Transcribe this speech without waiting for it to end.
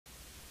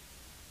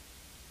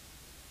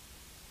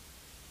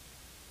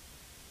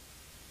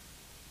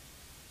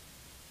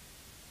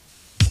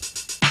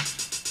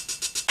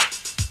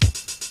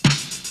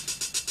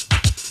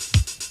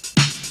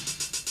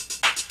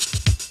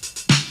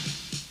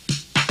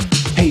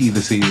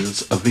This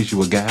is a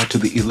visual guide to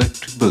the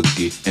electric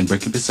boogie and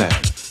break it beside.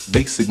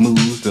 Basic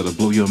moves that'll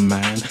blow your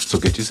mind, so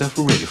get yourself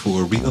ready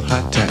for a real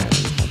hot time.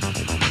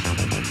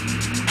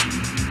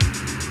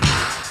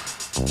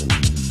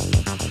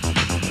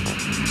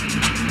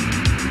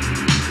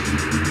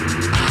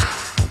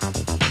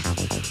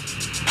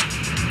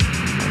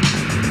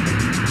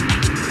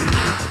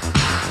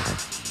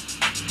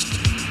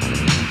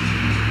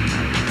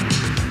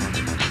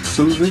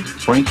 Susie,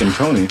 Frank, and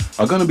Tony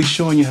are going to be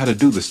showing you how to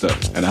do this stuff,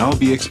 and I'll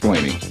be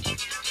explaining.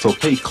 So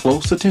pay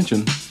close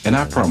attention, and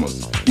I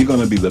promise you're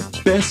going to be the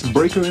best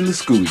breaker in the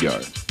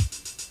schoolyard.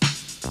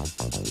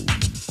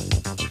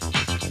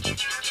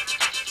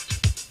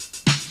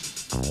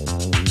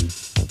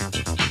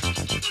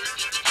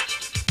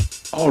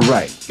 All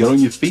right, get on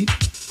your feet,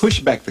 push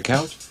back the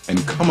couch,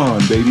 and come on,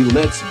 baby,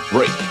 let's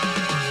break.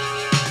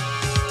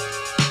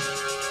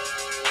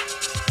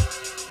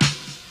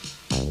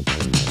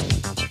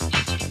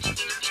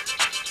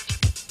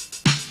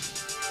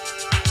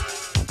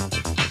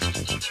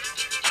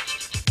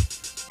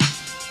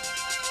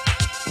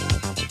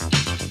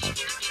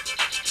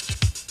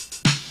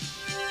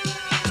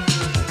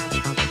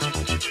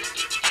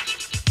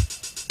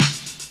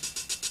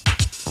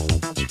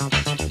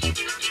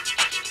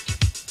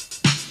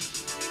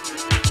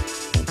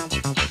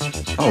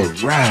 All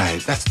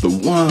right, that's the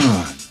one.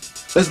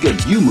 Let's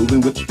get you moving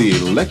with the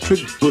electric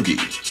boogie.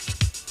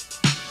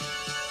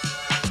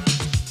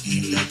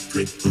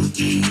 Electric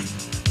boogie.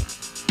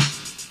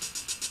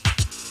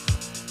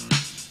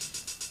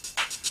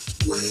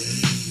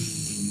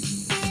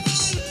 Waves.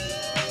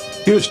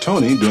 Here's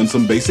Tony doing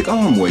some basic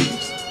arm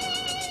waves.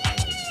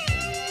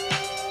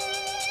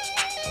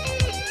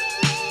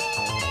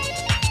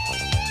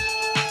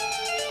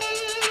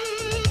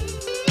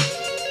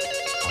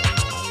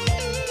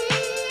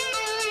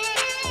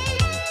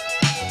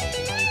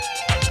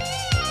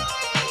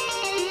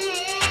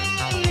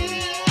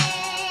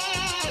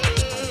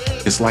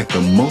 It's like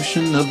the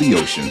motion of the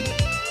ocean.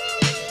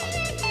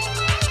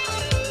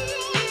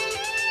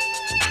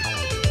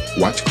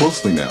 Watch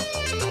closely now.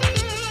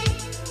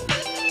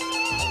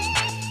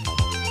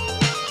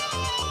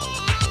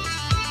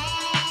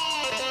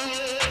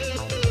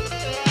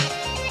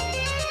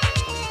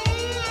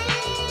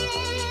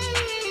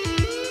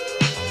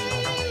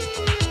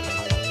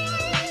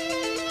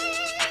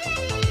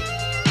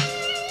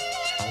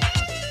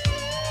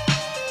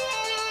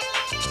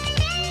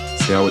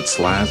 See how it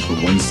slides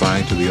from one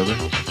side to the other?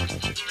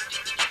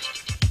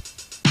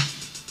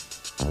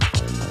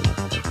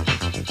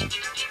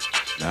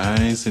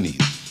 Nice and easy.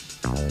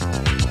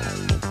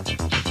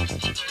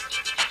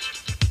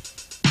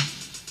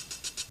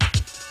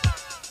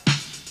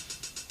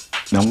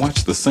 Now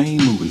watch the same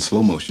move in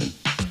slow motion,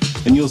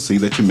 and you'll see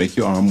that you make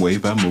your arm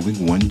wave by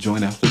moving one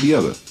joint after the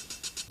other.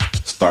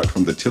 Start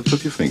from the tips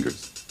of your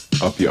fingers,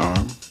 up your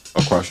arm,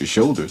 across your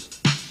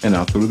shoulders, and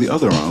out through the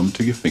other arm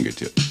to your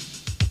fingertips.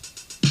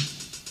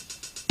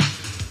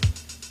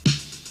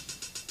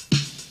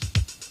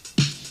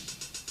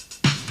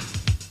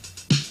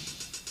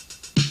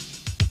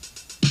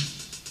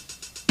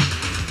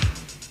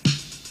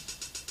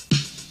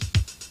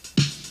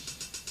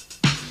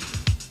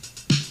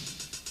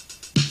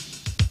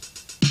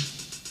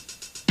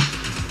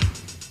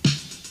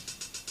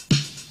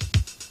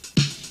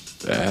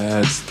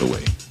 That's the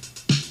way.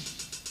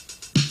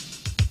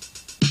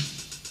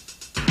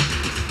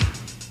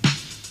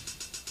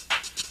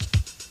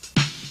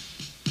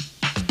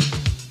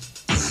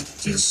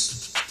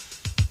 Practice.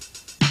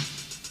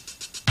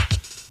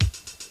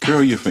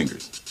 Curl your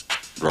fingers.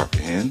 Drop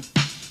your hand.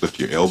 Lift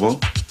your elbow.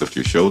 Lift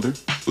your shoulder.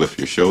 Lift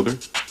your shoulder.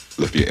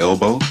 Lift your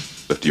elbow.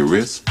 Lift your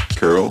wrist.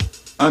 Curl.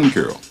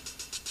 Uncurl.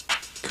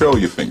 Curl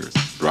your fingers.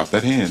 Drop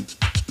that hand.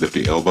 Lift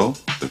your elbow.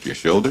 Lift your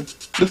shoulder.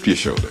 Lift your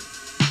shoulder.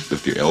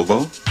 Lift your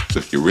elbow,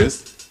 lift your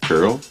wrist,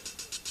 curl,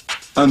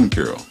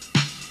 uncurl.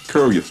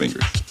 Curl your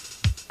fingers.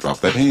 Drop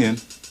that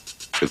hand.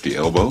 Lift your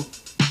elbow,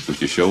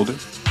 lift your shoulder,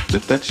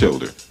 lift that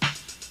shoulder.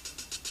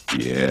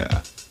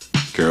 Yeah.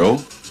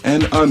 Curl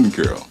and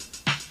uncurl.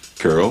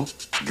 Curl,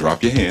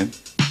 drop your hand.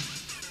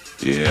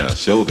 Yeah,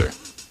 shoulder,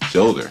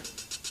 shoulder.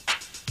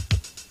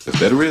 Lift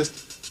that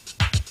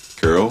wrist.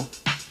 Curl,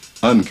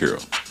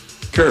 uncurl.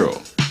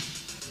 Curl.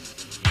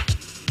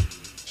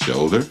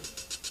 Shoulder.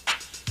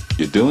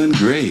 You're doing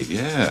great,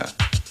 yeah.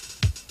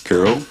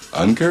 Curl,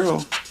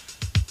 uncurl,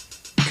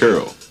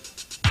 curl.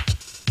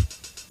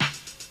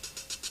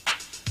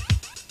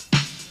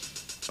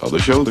 Other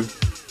shoulder,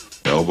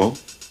 elbow.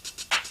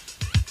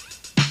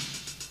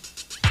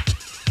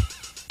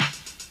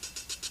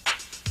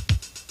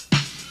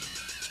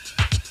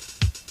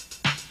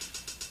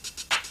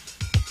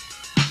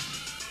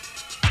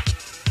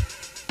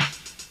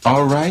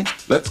 All right,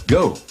 let's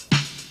go.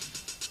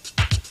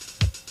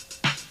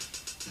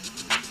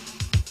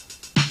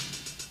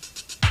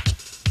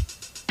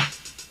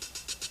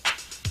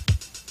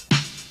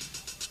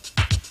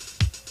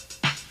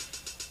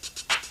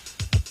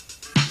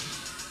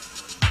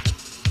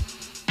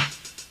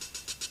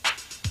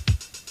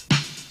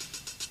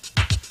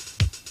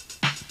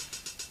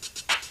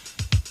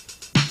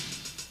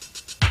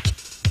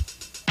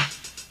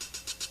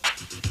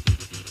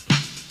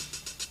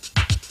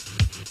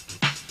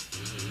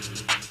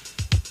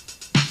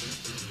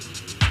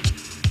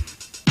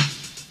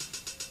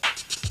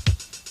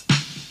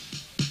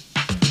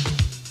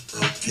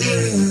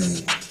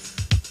 Good.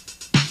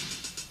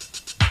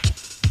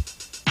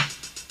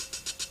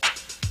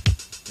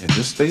 And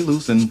just stay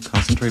loose and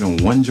concentrate on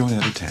one joint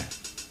at a time.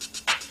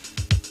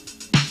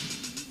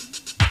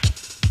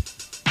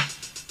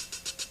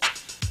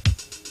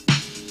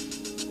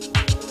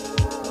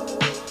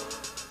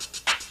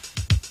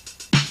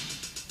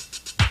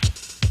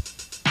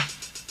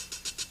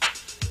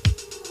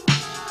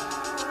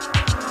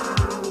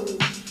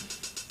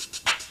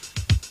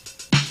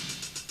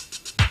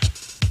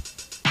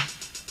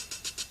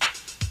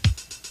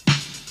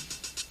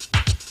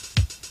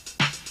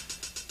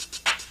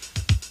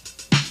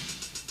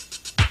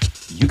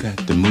 You got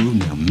the move,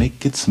 now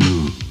make it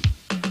smooth.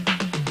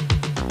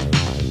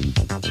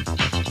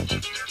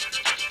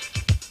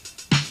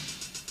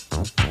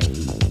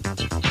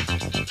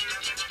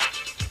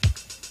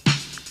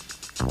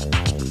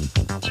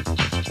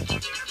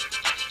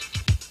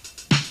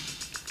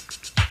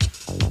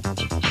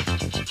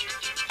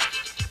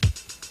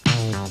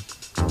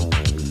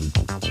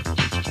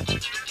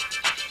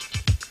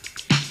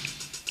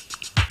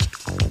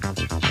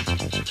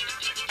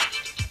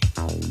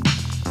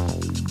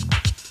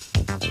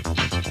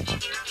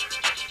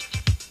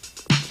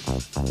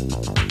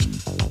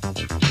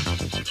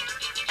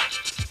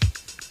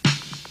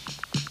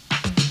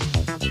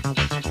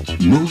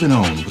 Moving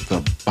on with the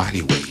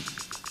body weight.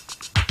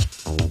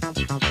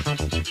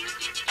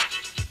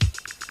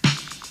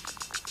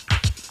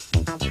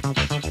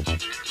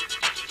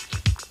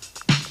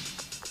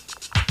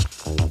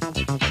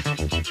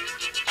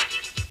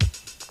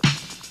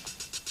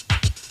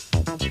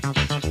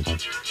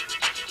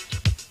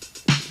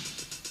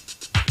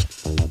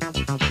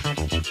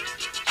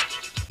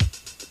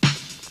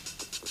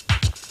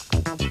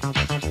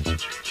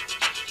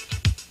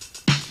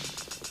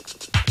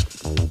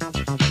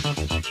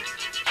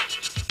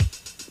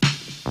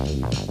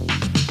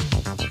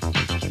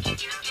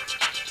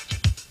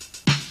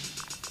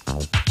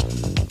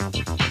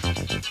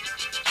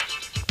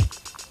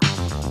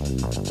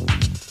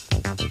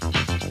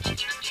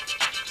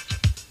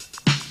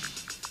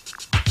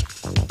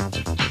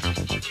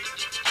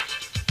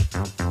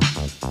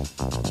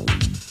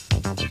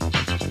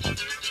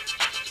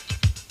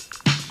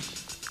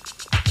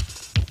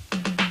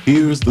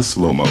 Here's the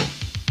slow-mo.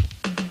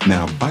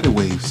 Now, body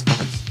wave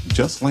starts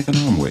just like an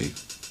arm wave,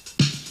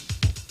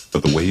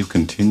 but the wave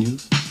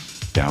continues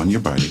down your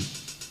body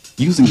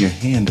using your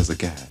hand as a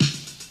guide.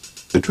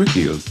 The trick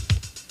is,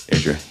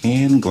 as your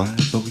hand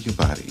glides over your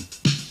body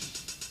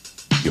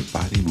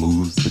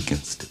moves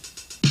against it.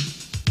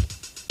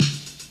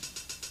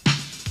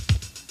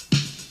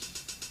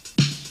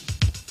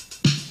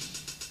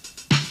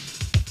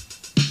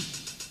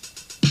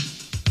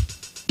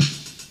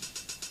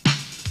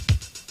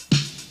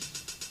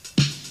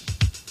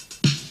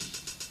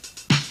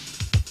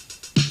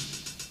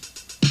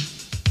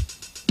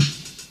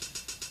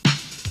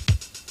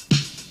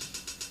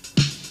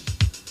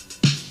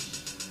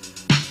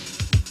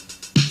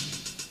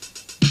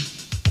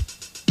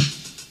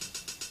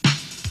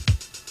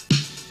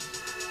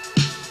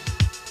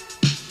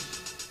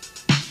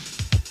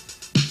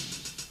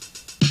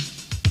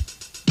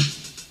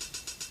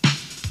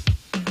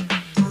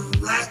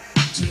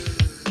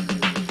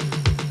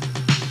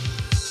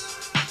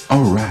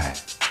 All right,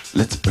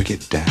 let's break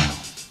it down.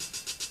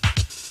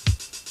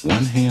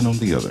 One hand on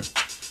the other.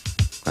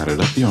 Glide it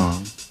up your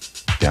arm,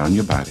 down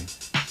your body,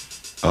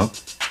 up,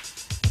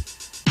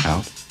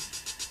 out.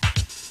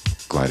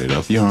 Glide it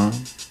up your arm,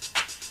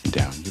 and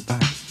down your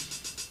body.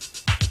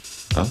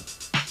 Up,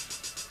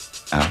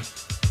 out.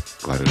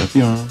 Glide it up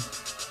your arm,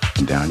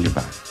 and down your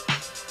body.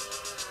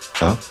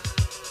 Up,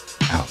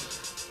 out.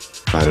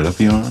 Glide it up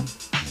your arm,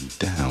 and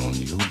down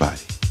your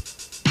body.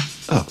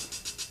 Up,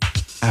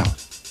 out.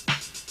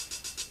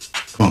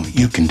 Come on,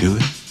 you can do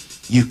it.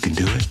 You can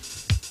do it.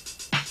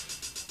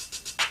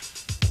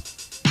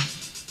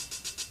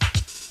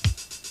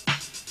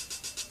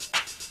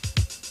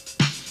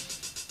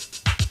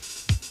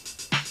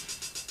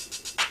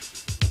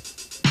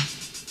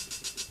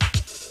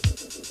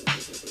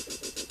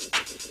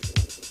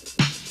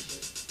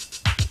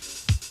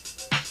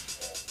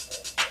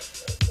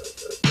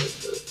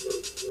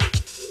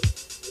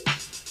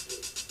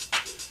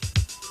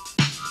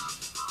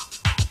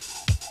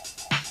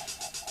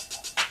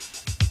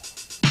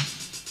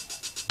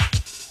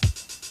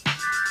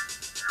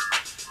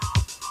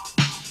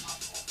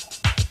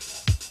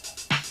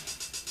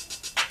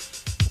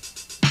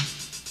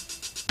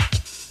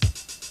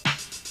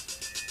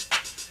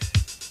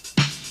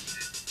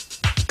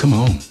 Come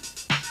on,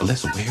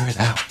 let's wear it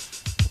out.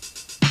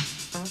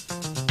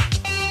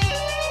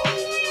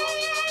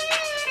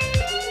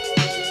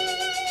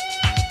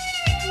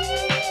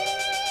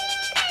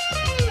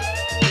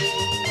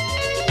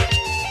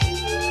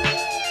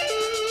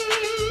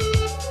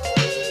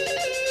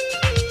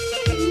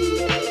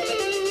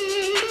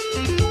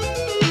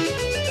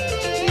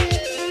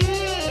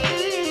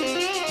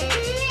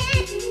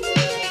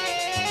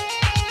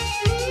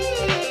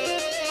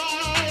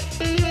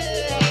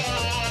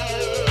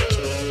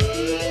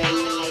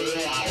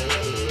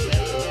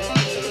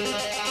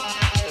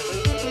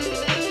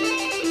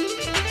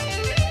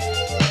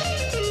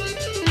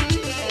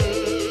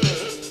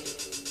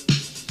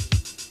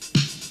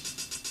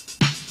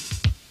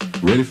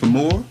 Ready for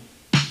more?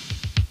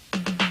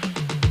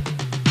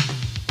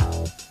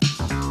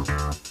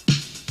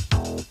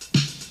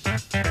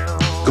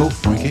 Go,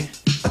 Frankie.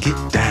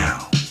 Get down.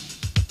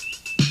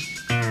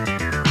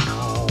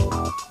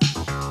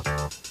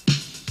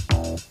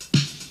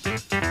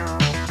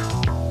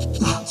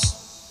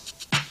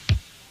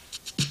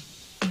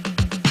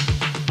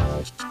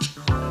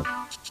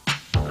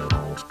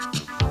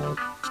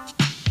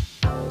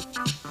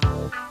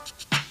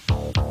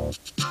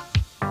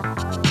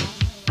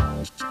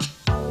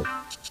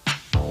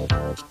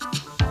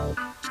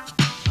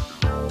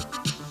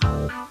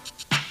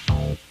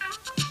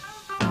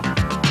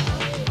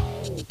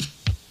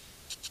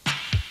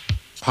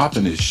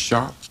 Popping is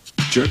sharp,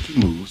 jerky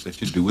moves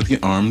that you do with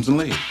your arms and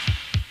legs.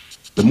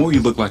 The more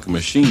you look like a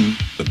machine,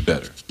 the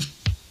better.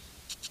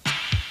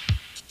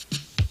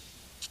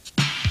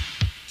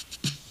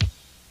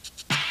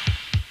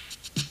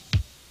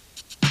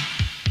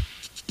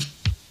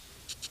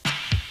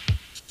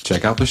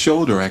 Check out the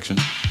shoulder action.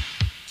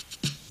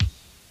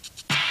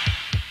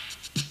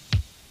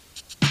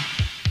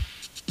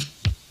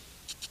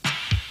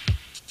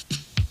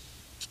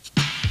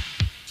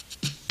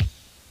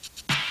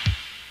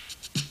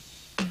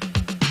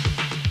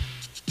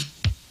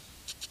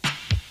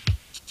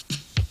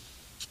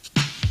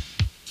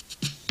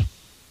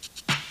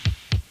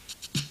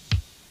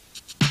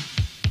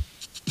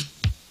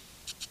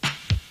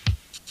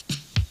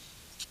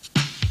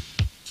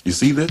 You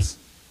see this?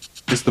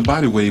 It's the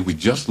body wave we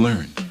just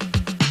learned.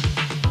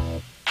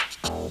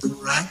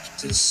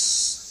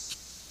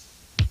 Practice.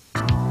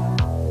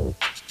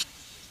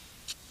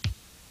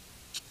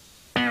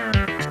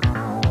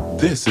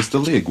 This is the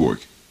leg work.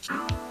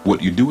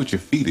 What you do with your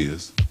feet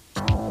is,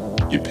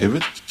 you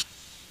pivot,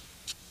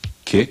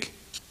 kick,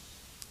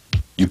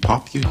 you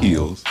pop your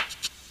heels,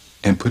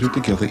 and put it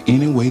together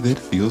any way that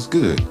feels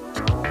good.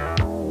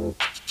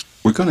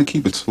 We're going to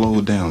keep it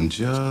slowed down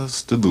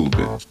just a little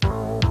bit,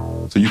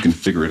 so you can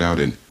figure it out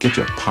and get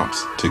your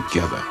pops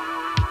together.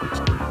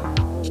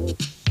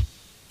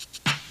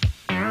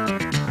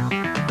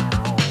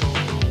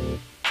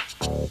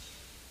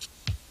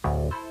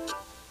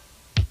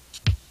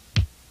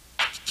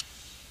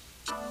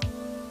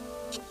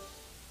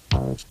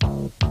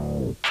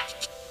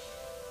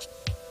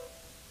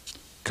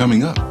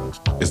 Coming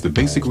up is the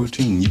basic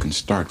routine you can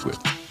start with.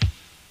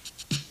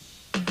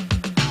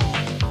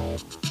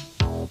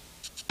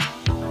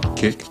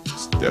 Kick,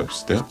 step,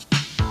 step,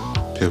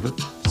 pivot,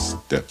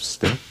 step,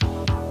 step,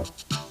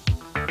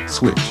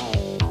 switch,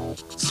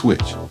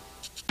 switch,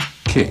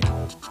 kick,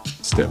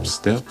 step,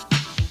 step,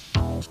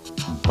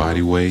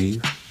 body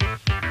wave,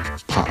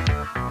 pop,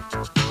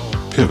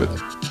 pivot,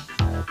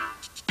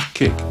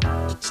 kick,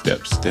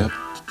 step, step,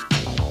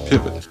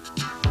 pivot,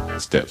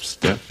 step,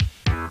 step,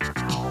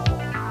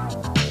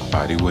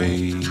 body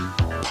wave,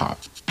 pop,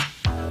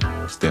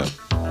 step,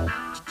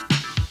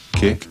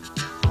 kick,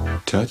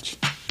 touch,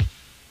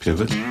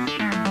 pivot,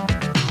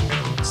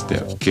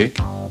 step, kick,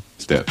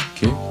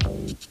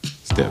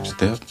 step,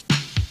 step,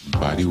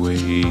 body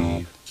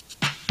wave,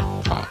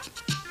 pop,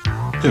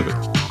 pivot,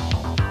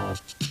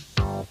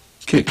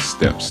 kick,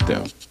 step,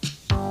 step,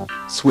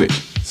 switch,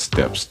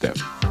 step, step,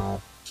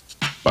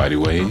 body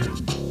wave,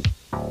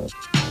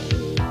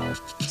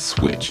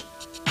 switch,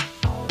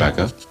 back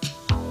up,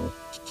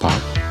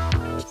 pop,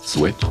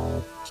 switch,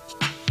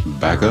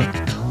 back up,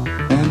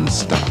 and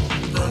stop.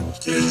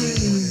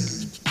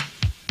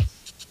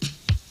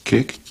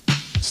 Kick,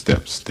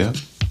 step, step,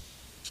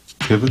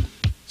 pivot,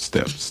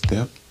 step,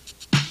 step,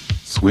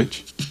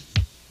 switch,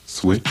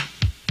 switch,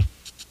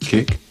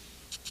 kick,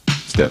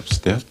 step,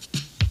 step,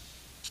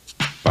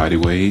 body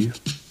wave,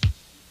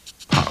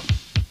 pop,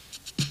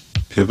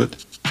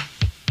 pivot,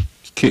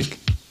 kick,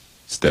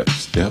 step,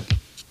 step,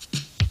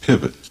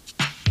 pivot,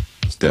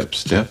 step,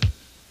 step,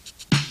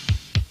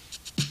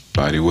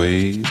 body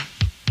wave,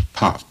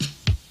 pop,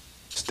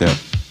 step,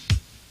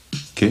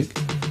 kick,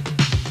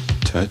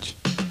 touch,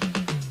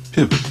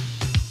 pivot,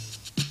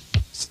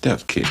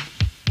 step, kick,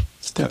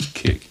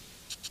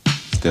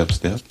 step,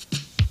 step,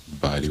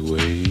 body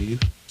wave,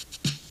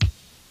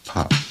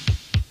 pop,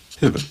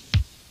 pivot,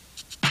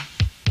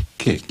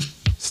 kick,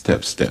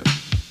 step, step,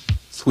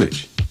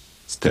 switch,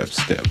 step,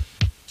 step,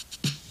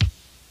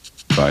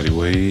 body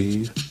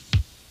wave,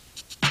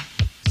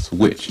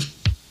 switch,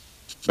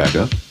 back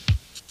up,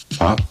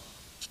 pop,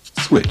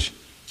 switch,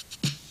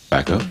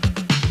 back up,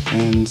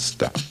 and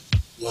stop.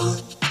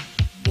 One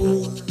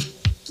more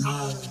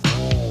time.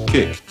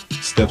 Kick,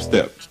 step,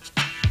 step,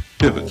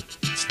 pivot,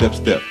 step,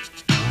 step,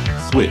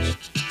 switch,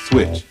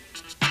 switch,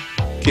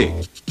 kick,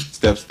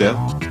 step, step,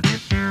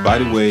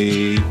 body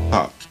wave,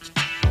 pop,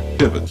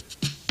 pivot,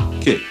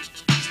 kick,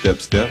 step,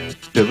 step,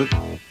 pivot,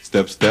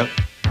 step, step,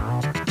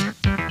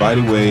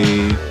 body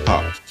wave,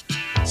 pop,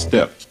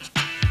 step,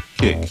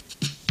 kick,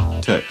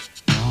 touch,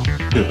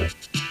 pivot,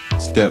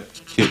 step,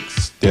 kick,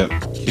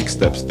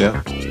 step,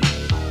 step,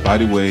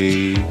 body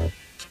wave,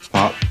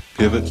 pop,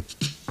 pivot,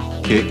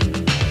 kick,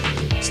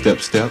 step,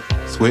 step,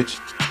 switch,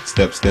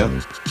 step, step,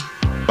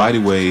 body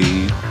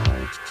wave,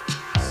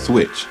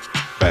 switch,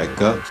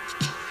 back up,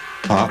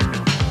 pop,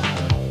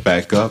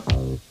 back up,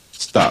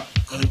 stop.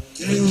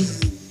 again,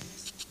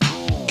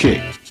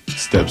 Kick,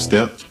 step,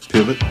 step,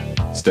 pivot,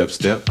 step,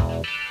 step,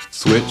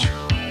 switch,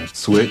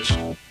 switch,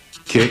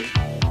 kick,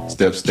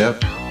 step,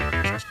 step,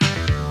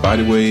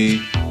 body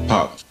wave,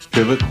 pop,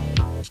 pivot,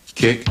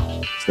 kick,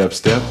 step,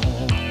 step,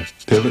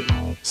 pivot,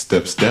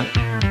 step, step,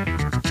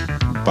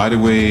 body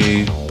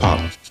wave,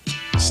 pop,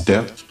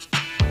 step,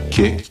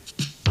 kick,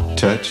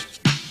 touch,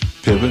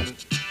 pivot,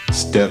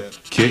 step,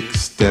 kick,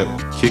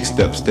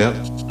 step, step,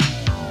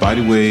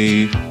 body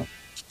wave,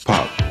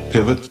 pop,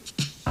 pivot,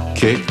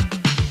 kick,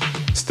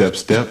 step,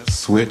 step,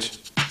 switch,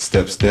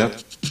 step, step,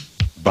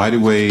 body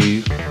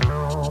wave,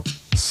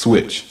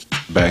 switch,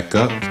 back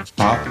up,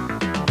 pop,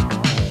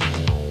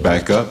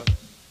 back up,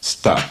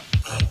 stop.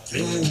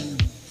 again.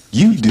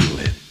 You do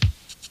it.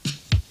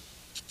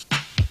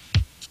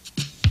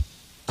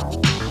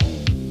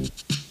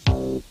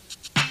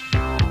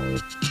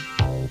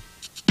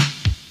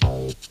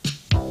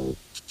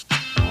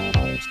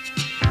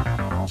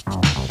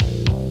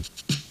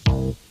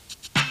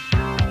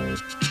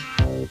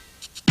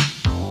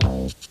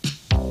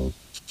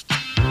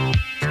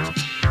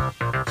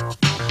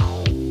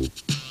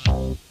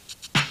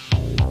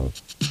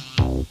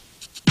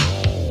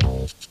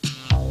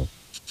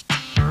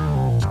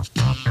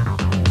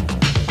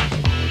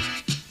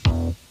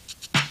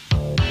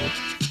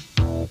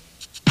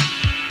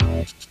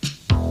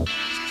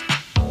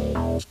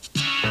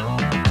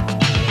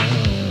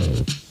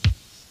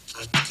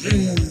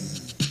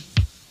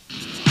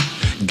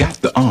 Got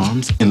the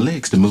arms and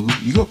legs to move.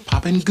 You're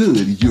popping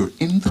good. You're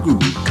in the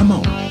groove. Come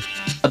on.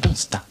 Don't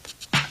stop.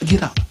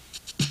 Get up.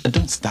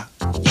 Don't stop.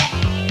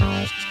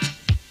 Yeah.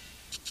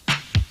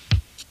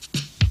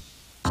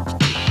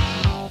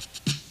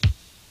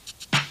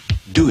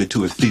 Do it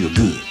till it feel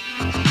good.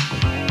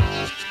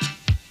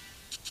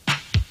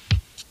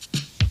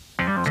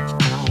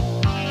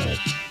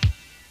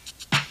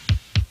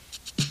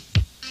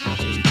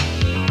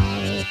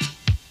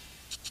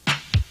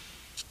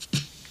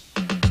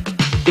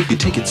 If you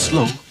take it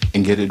slow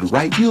and get it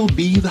right, you'll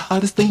be the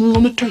hottest thing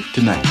on the turf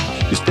tonight.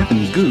 You're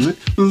stepping good,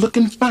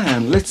 looking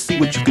fine. Let's see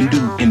what you can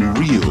do in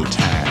real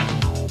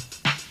time.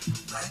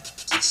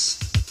 Practice.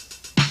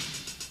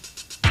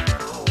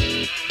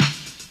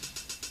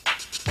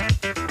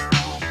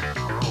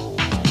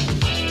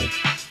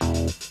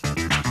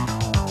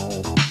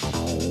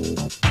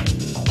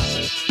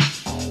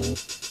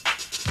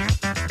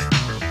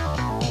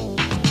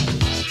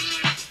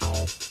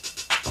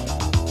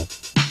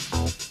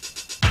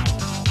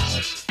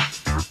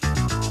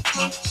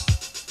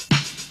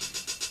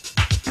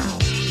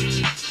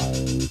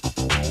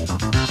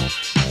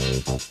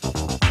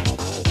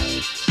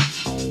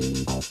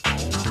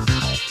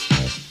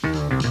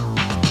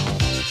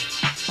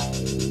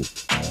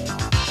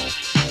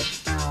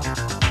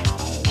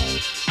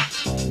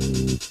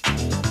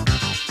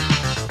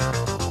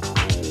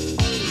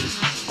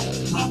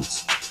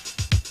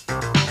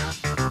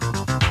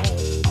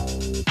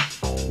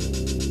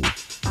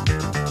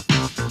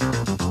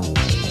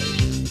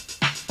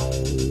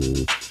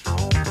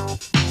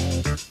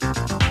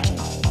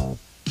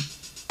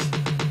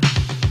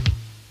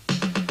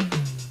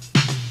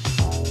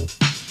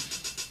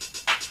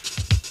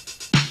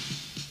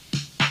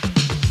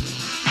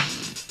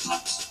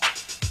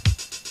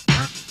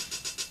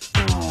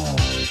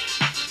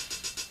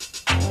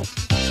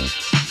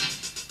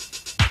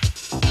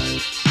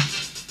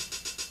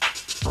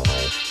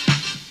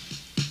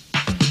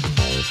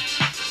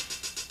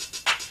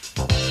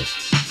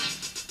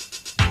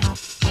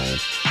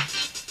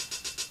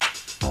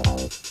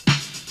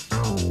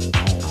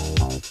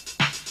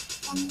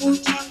 One more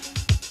time.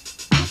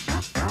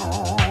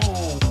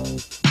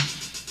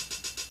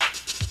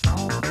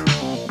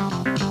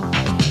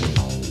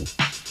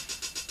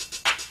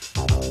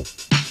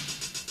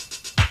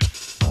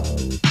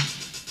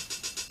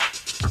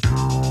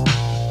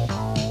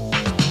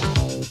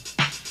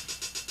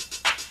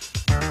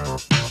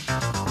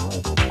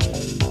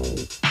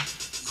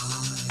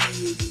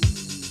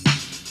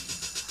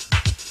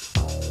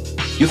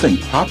 You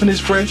think popping is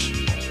fresh?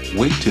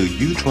 Wait till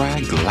you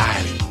try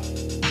gliding.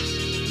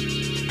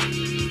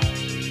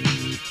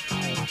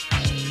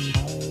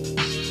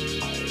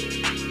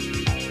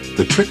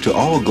 The trick to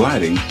all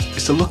gliding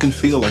is to look and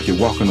feel like you're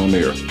walking on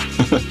air.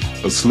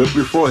 A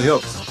slippery floor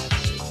helps.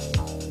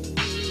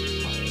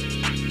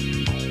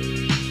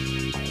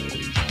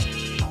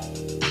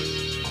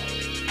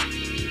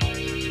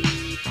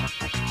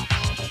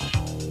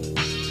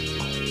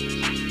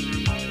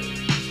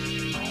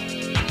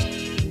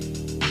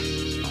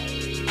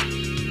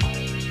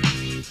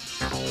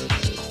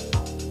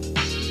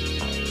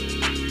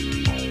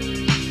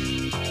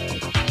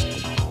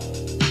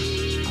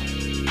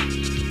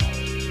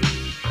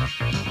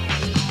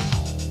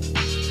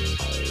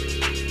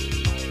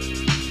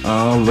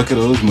 Oh, look at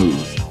those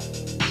moves.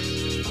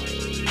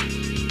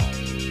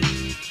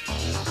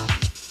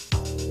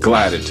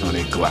 Glide it,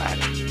 Tony, glide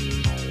it.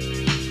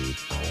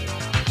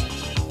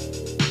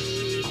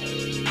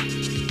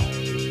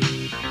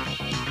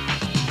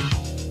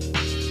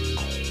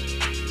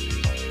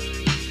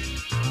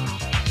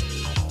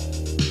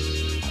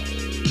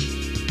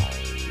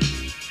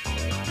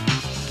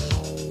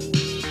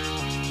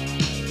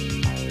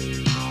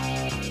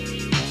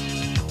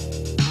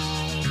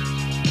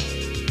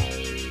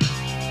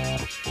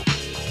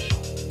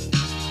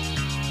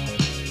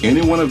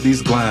 Any one of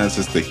these glides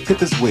is the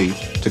hippest way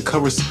to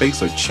cover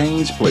space or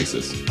change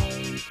places.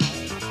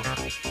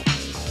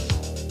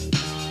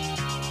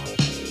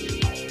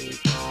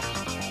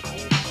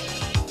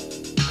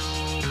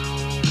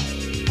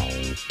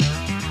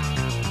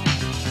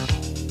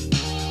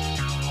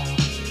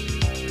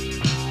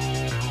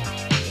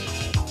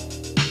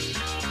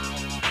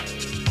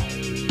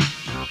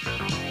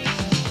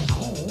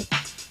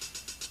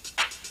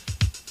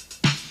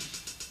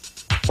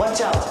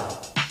 Watch out!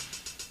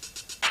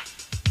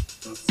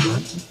 The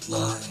front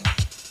line.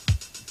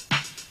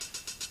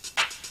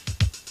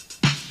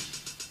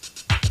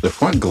 The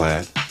front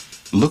glide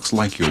looks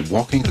like you're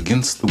walking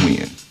against the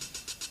wind.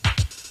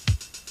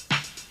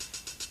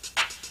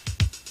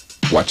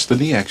 Watch the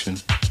knee action.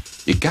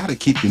 You gotta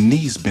keep your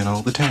knees bent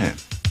all the time.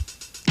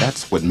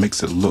 That's what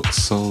makes it look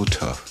so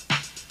tough.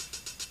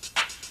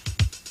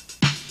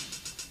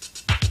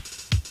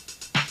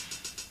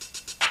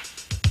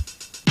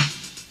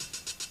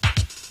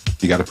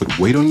 You gotta put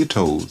weight on your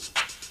toes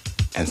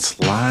and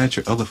slide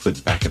your other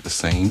foot back at the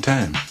same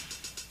time.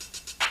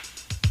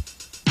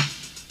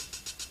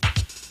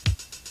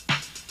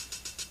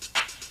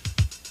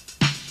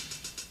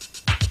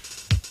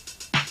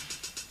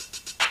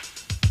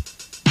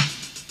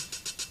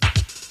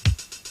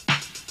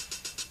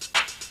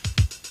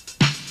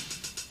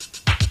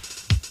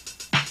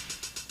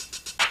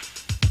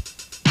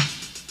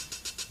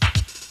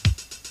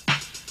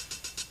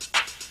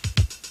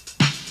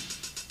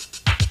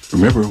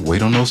 Remember,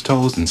 weight on those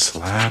toes and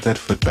slide that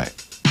foot back.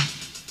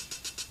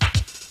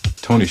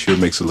 Tony sure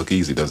makes it look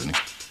easy, doesn't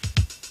he?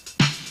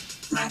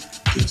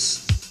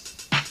 Practice.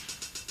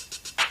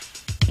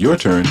 Your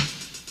turn.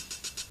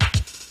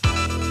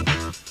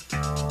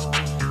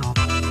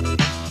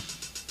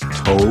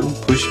 Toe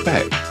push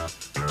back.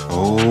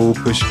 Toe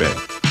push back.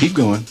 Keep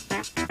going.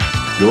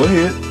 Go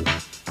ahead.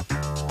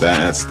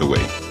 That's the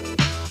way.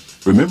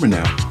 Remember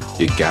now,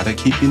 you gotta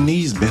keep your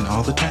knees bent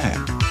all the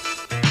time.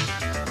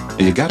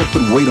 And you gotta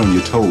put weight on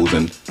your toes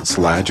and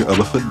slide your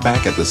other foot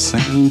back at the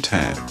same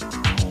time.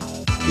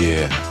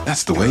 Yeah,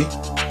 that's the way.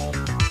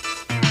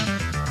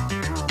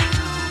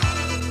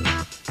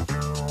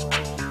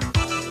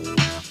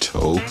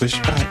 Toe push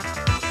back.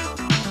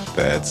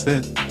 That's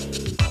it.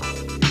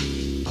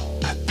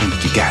 I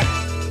think you got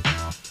it.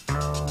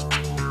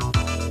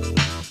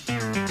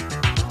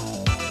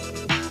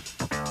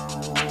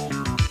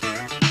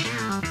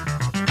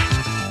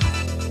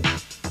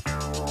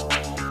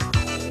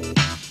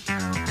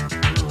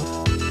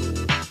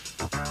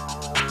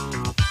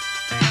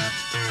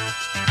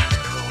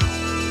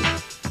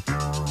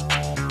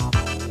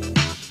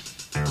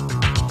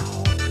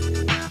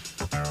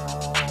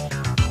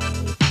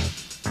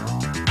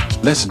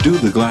 Let's do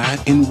the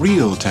glide in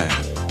real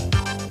time.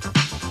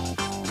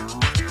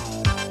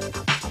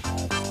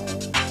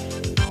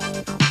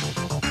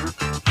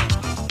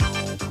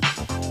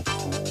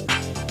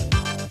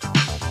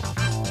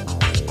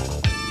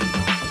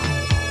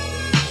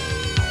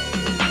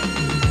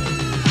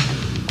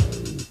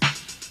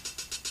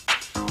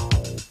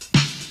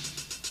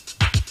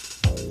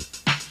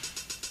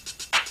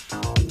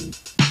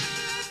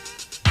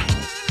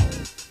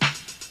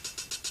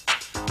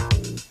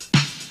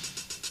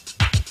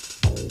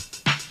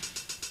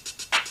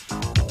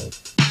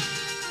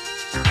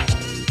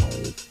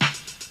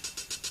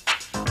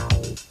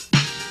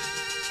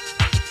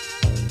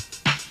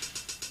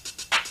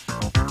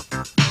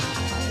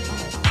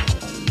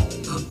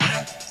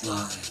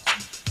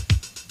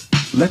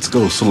 Let's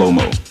go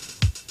slow-mo.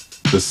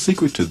 The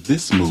secret to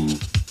this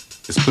move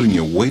is putting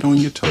your weight on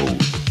your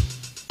toes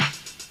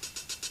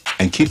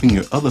and keeping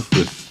your other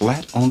foot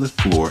flat on the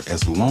floor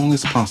as long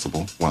as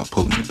possible while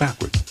pulling it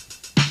backwards.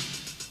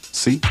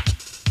 See?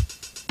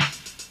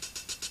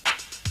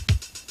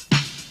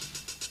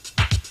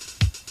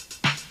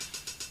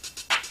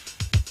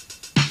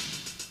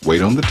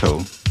 Weight on the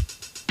toe.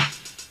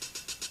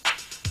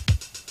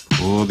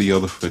 Pull the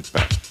other foot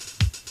back.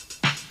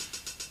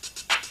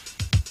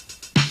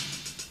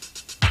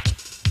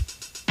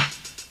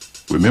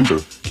 Remember,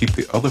 keep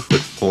the other foot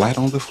flat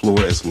on the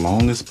floor as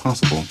long as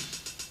possible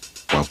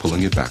while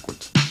pulling it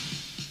backwards.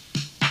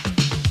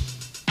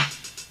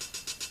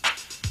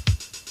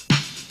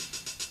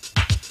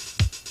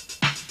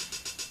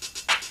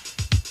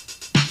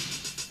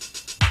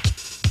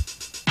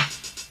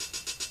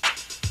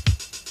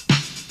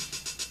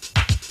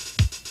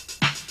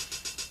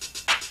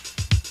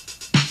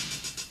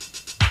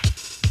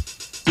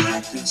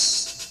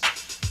 Practice.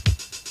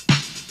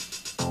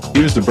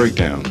 Here's the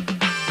breakdown.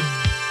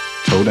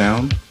 Toe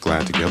down,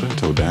 glide together,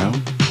 toe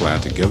down,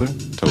 glide together,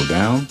 toe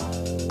down,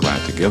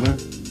 glide together,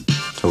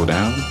 toe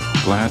down,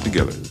 glide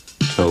together,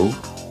 toe,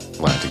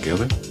 glide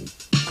together.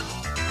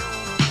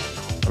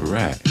 All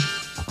right.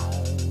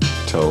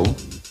 Toe,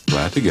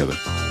 glide together,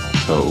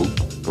 toe,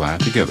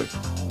 glide together.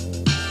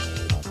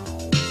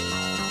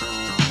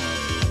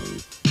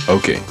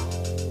 Okay,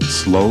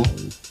 slow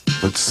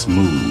but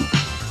smooth.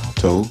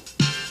 Toe,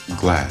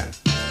 glide,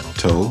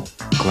 toe,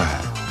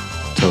 glide,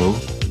 toe,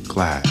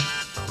 glide.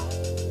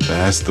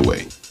 That's the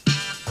way.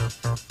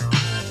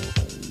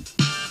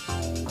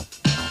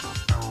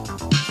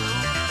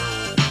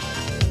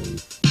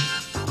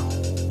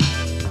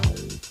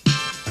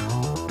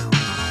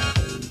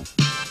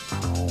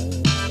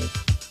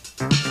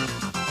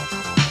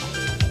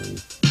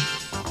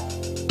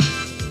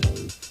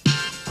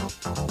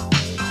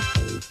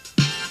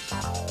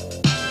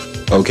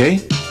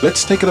 Okay,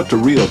 let's take it up to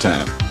real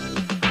time.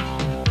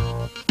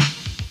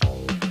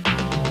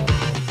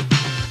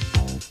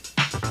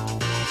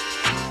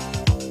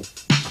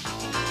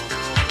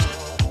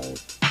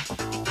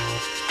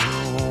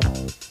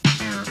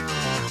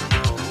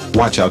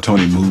 Watch how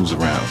Tony moves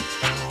around.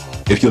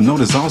 If you'll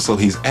notice also,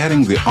 he's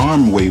adding the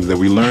arm wave that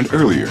we learned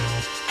earlier.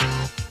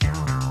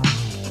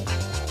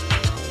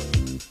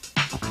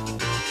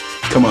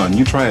 Come on,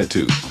 you try it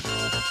too.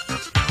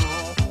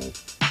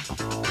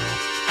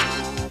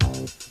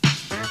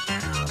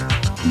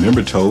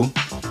 Remember, toe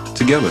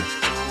together.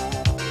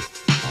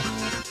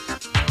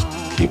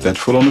 Keep that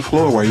foot on the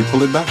floor while you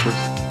pull it backwards.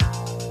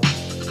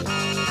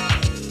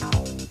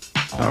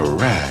 All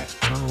right.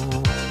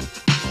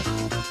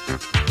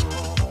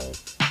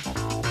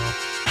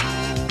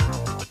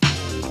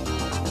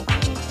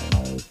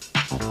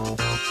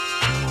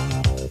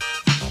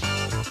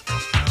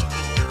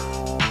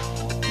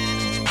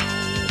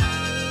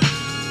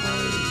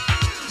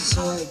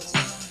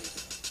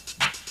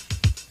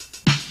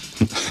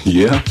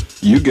 Yeah,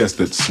 you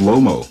guessed it,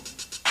 slow-mo.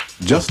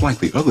 Just like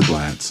the other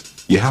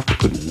glides, you have to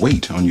put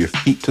weight on your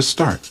feet to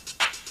start.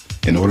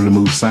 In order to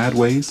move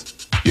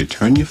sideways, you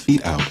turn your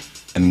feet out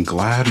and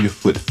glide your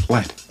foot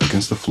flat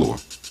against the floor.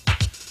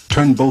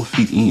 Turn both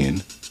feet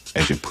in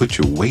as you put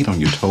your weight on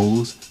your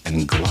toes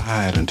and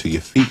glide until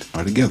your feet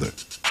are together.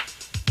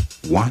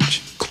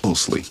 Watch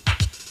closely.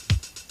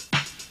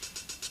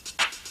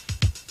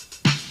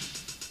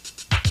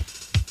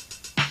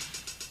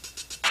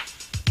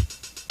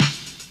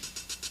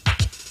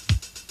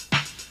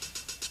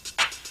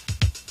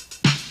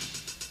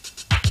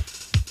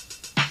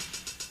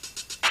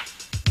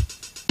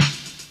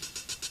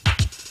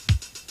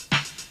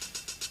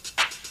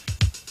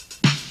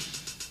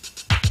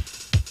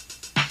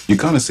 You're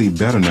going to see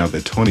better now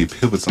that Tony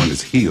pivots on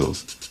his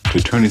heels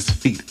to turn his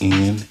feet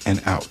in and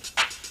out.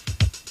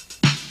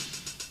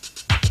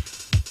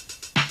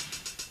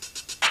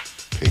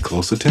 Pay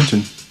close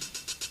attention.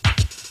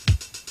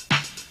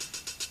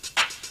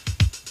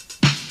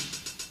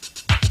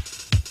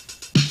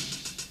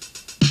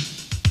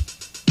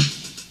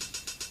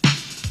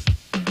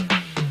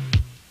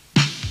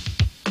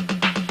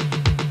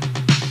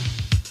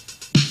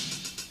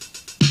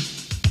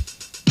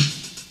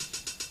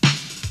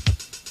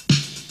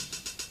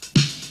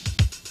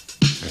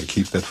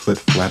 Keep that foot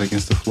flat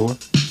against the floor.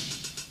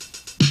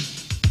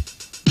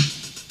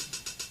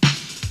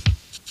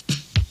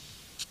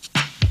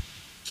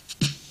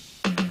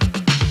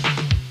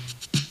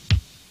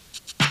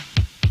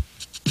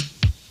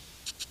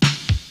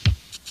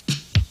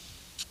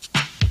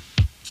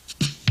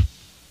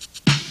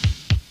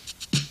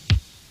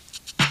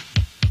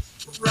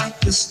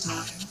 Right this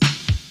time.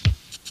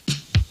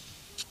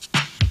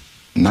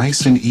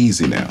 Nice and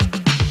easy now.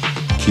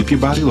 Keep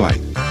your body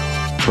light.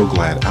 Toe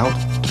glide out,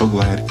 toe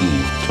glide in,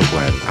 toe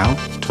glide out,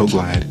 toe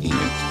glide in,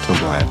 toe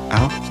glide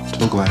out,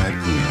 toe glide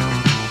in.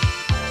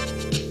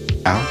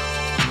 Out,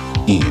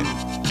 in,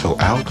 toe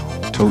out,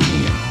 toe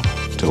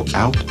in, toe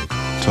out,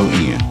 toe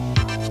in.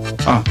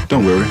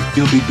 Don't worry,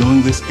 you'll be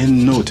doing this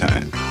in no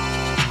time.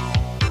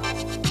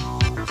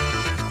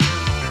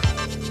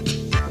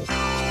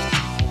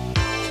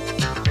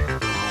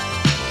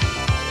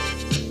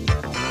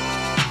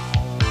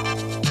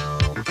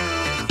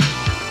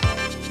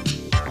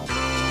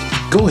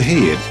 Go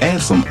ahead,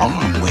 add some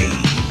arm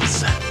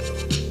waves.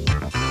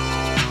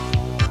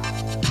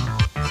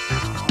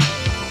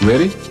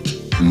 Ready?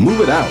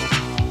 Move it out.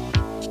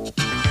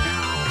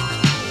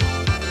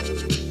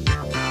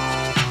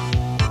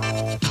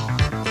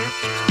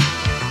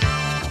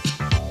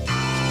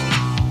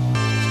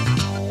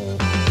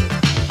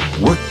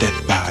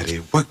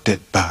 Work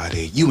that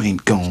body. You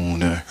ain't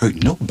gonna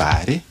hurt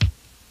nobody.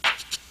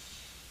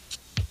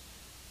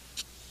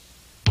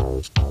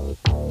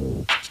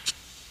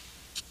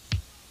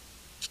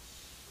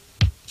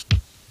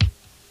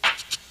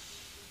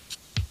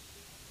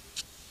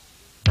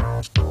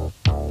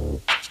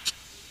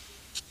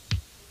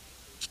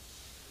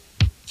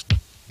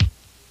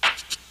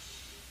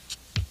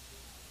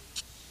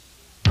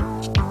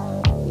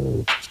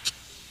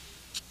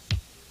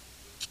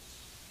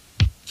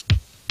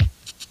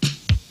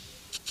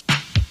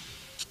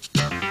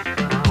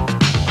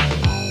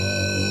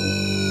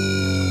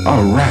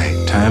 All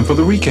right, time for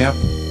the recap.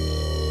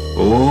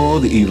 Oh,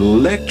 the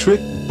electric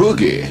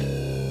boogie.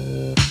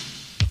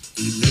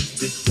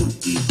 Electric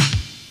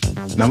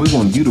boogie. Now we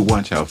want you to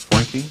watch how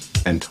Frankie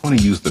and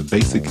Tony use the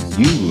basics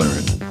you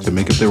learned to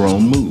make up their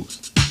own moves.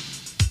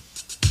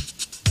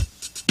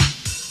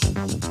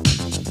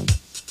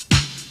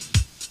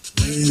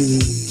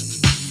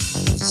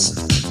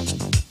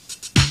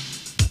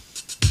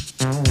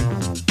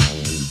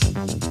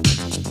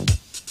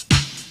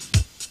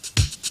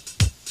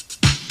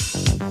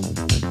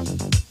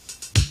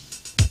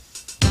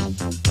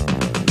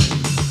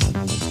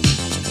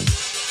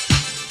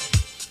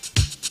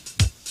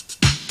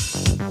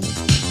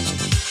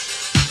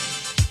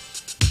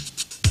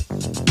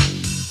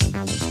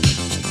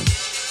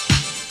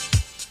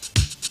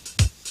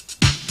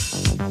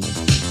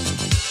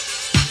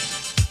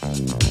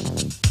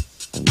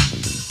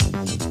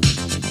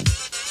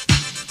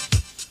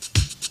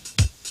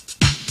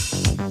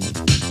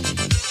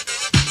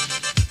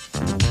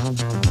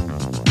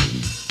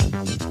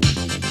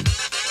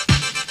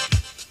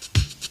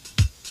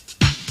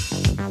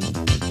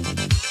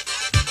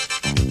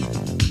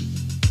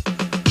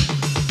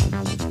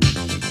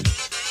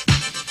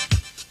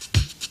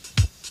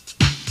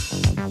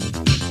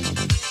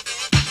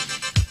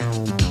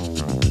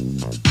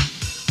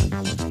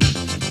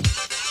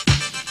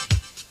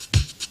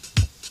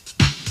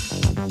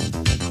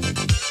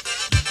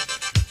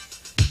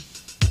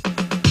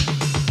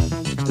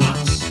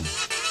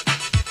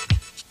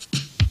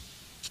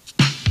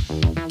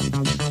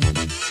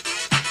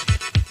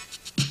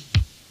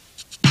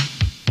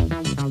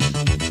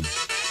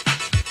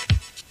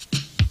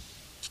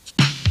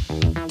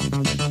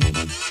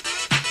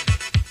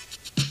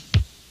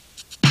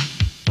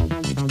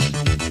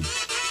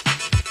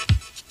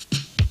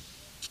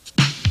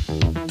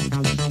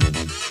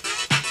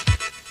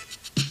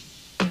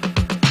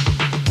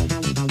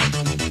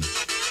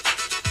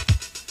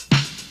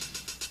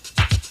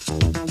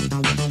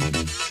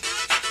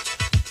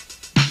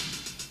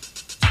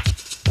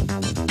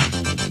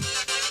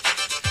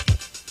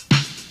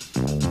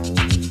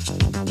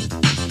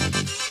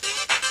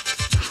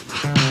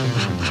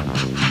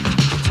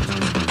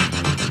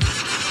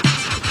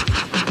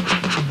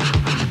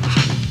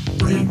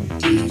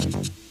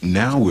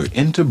 Now we're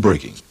into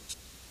breaking.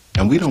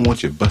 And we don't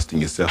want you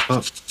busting yourself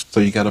up, so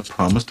you gotta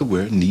promise to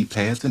wear knee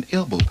pads and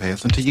elbow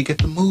pads until you get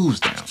the moves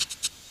down.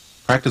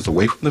 Practice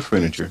away from the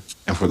furniture,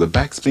 and for the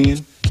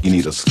backspin, you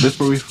need a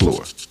slippery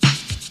floor.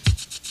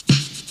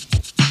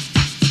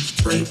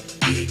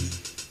 Breaking.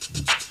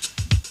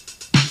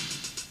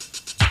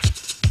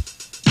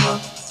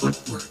 Top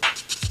footwork.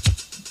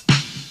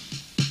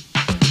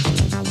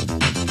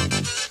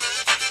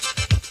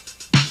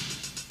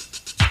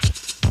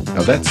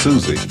 Now that's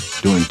Susie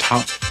doing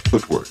top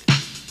footwork.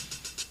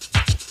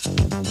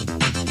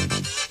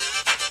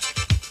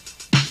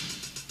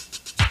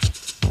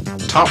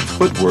 Top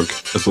footwork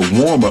is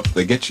a warm-up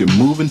that gets you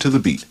moving to the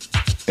beat,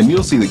 and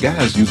you'll see the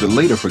guys use it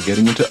later for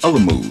getting into other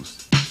moves.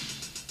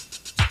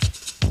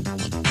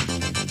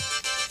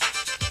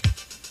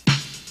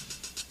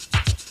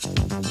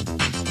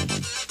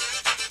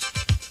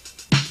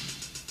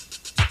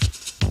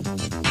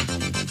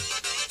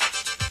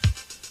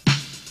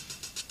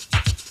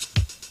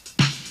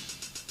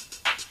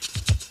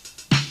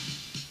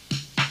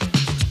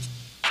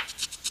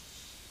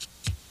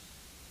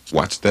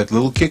 Watch that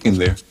little kick in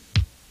there.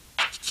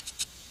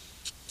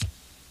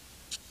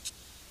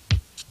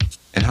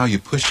 And how you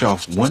push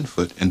off one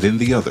foot and then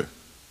the other.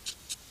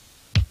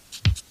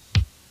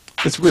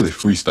 It's really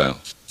freestyle.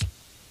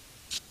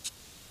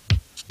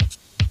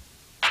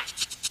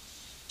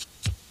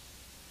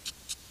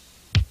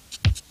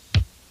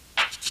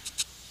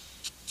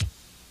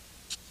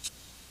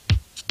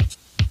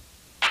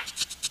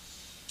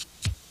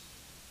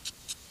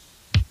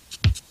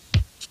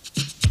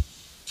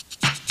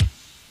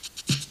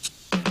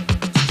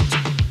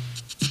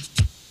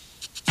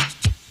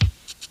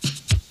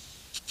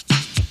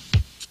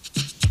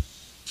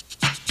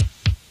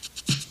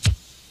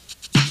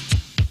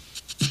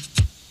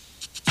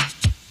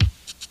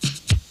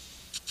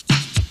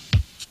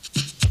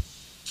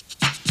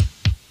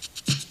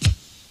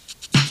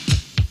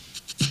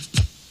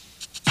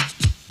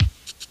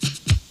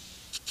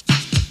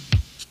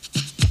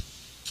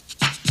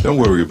 Don't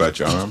worry about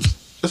your arms.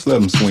 Just let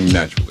them swing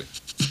naturally.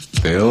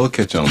 They'll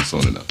catch on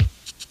soon enough.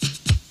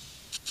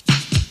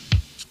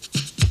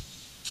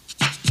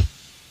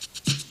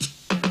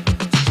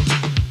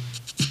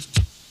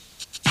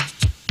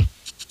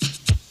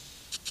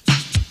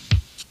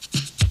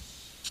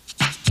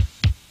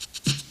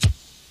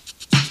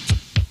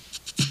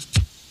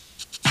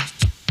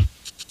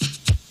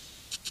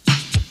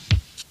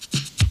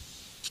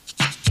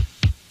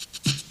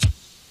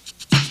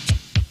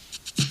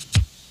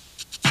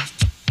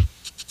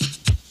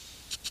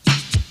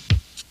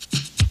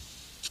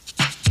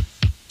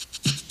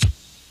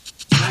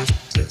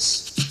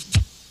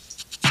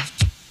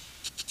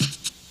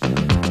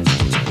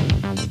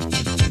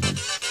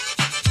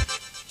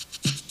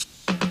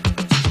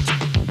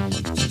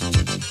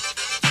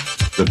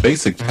 The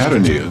basic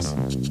pattern is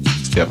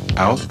step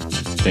out,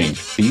 change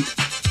feet,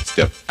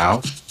 step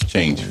out,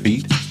 change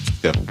feet,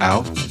 step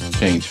out,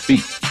 change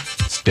feet,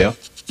 step,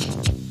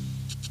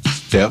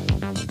 step,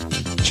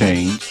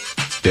 change,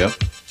 step,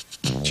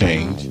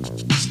 change,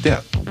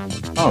 step.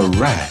 All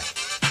right.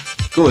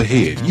 Go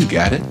ahead, you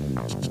got it.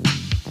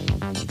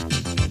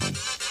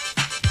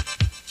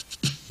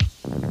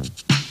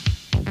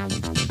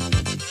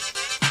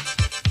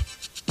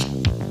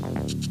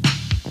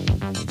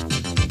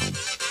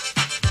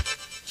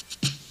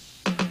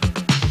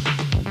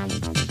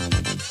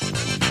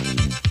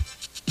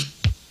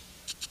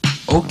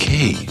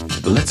 Okay,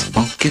 let's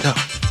funk it up.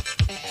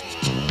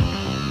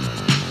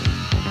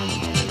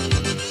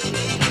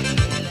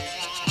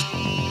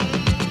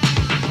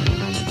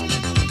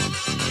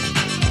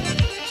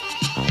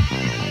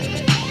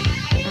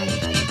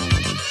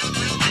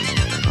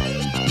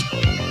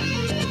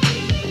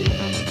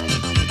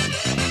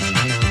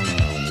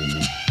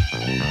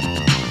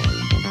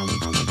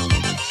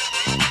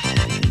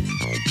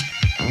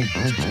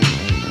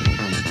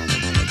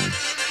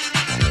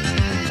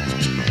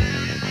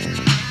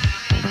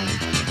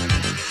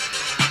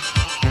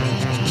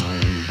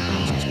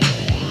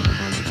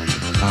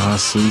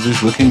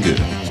 Susie's looking good.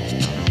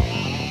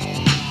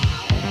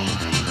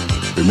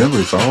 Remember,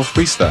 it's all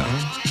freestyle.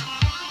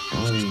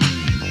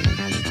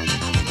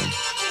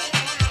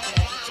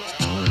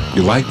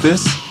 You like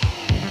this?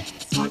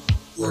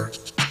 Footwork.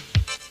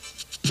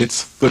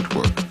 It's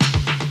footwork.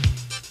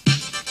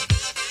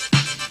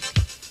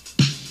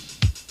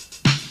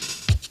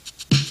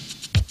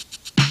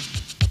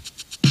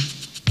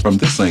 From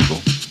this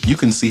angle, you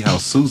can see how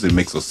Susie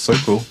makes a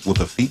circle with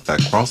her feet by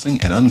crossing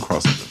and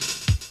uncrossing them.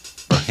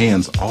 Her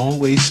hands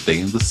always stay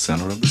in the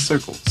center of the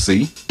circle.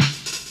 See?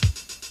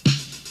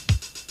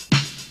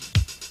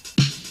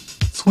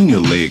 Swing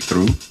your leg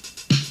through,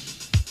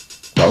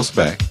 cross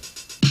back,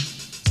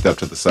 step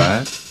to the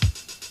side,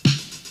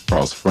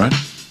 cross front,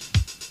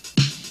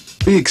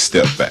 big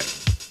step back,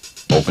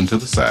 open to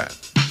the side.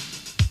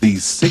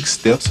 These 6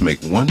 steps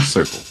make one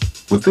circle.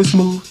 With this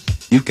move,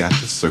 you've got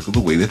to circle the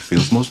way that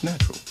feels most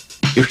natural.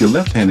 If you're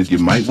left-handed, you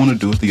might want to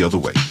do it the other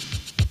way.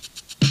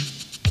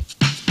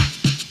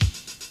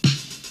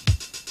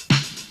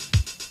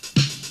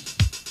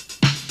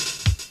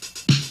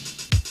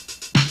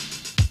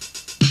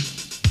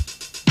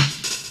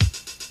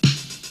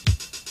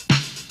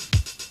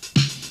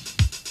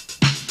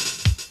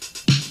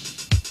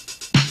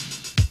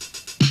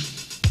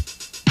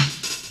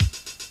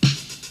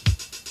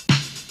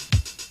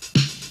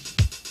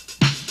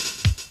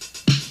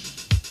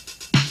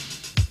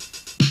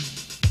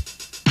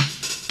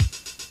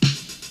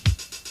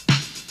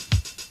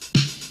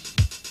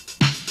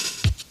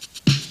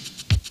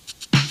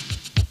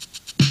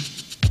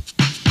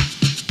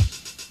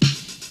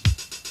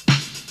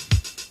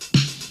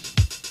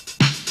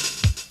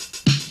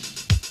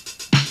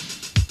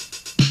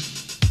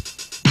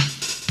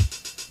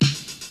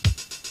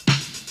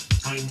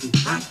 Time to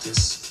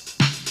practice.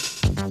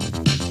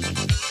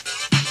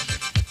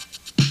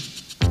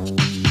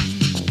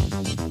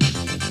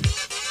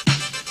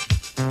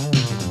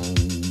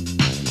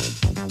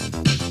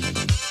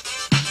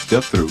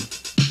 Step through,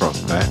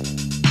 cross back,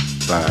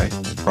 side,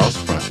 cross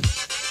front,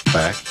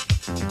 back,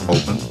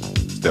 open,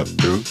 step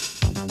through,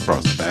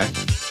 cross back,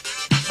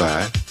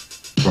 side,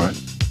 front,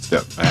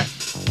 step back,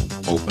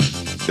 open,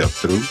 step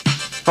through,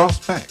 cross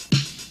back,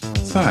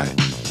 side,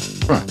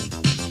 front,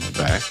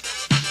 back,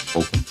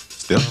 open,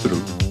 step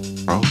through,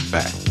 cross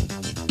back,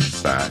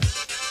 side,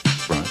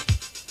 front,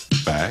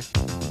 back,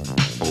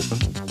 open,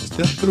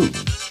 step through,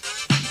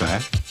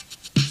 back,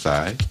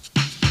 side,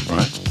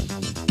 front,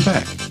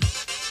 back,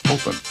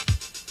 open,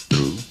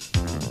 through,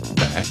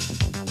 back,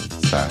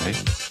 side,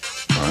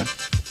 front,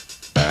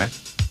 back,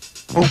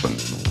 open,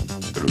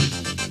 through,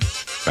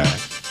 back,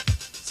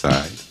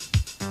 side,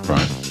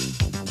 front,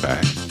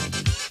 back,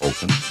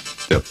 open,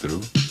 step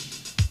through,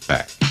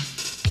 back.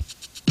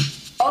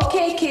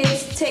 Okay,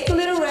 kids, take a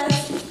little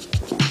rest,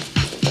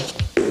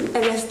 and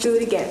let's do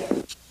it again.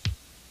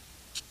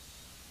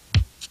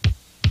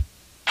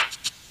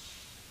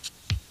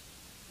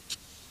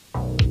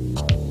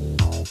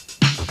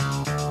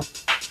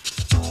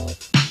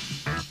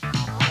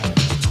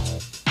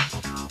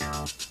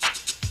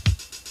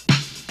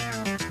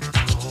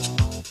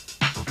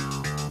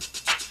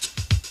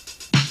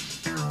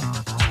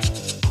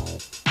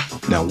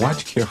 Now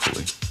watch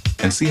carefully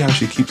and see how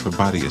she keeps her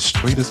body as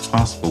straight as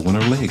possible when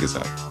her leg is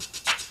up.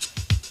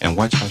 And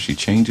watch how she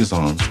changes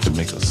arms to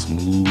make a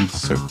smooth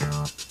circle.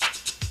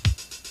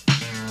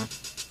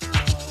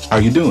 How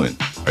you doing?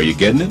 Are you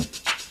getting it?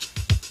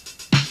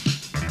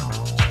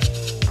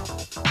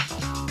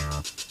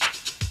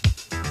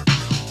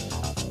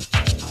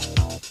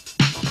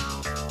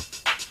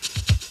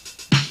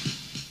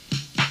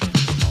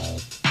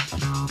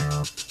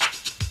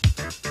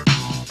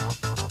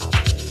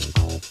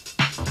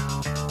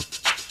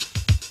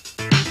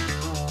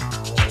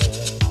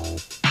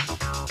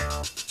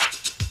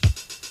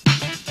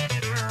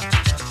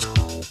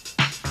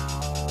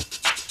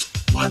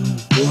 One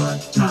more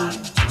time.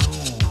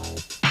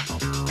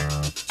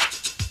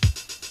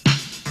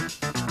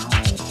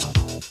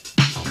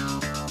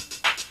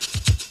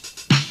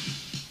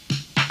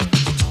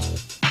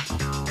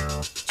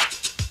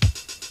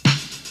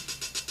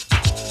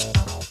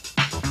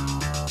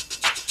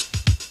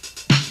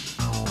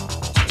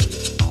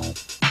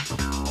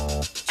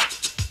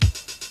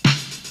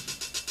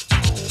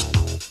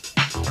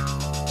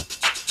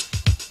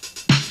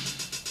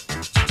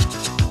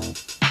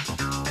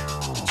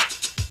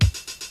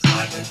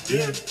 Try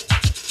again.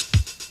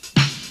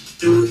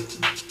 Do it.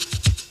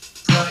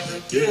 Try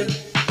again.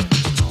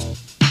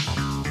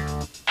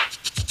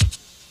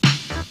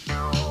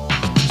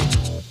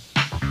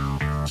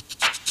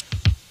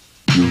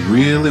 You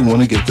really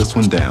want to get this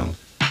one down,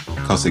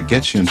 because it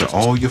gets you into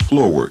all your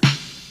floor work.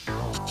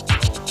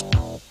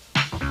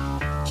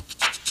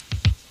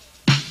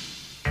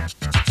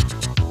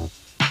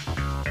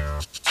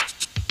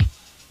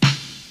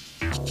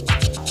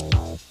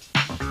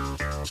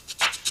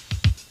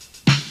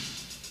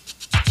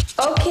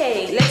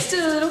 Okay, let's do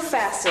it a little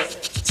faster.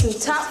 Some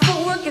top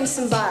footwork and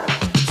some bottom.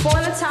 4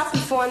 on the top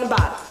and 4 on the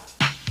bottom.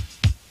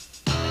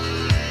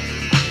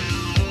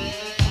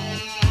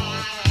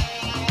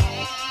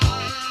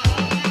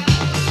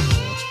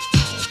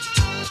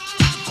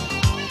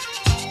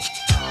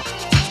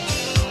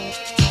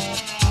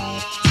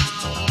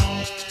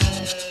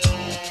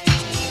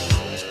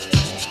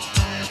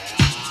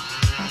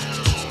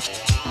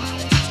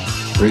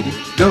 Ready?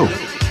 Go.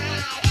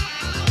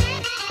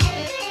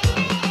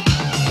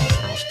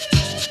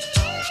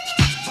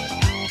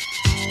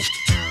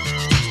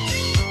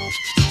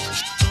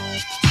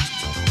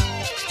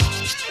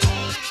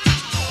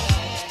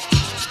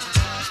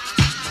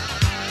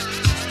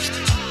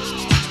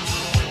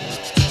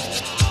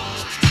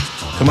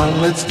 Come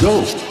on, let's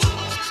go.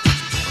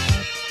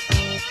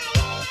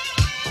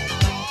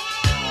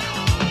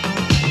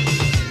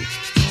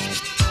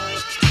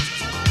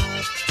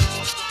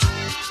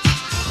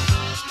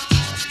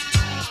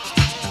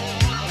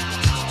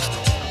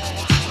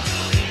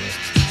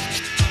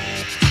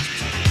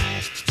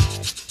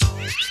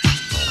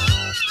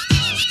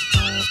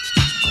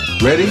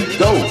 Ready?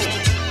 Go.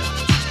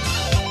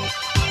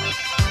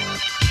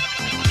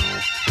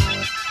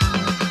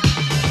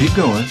 Keep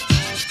going.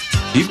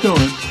 Keep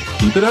going.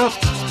 Keep it up.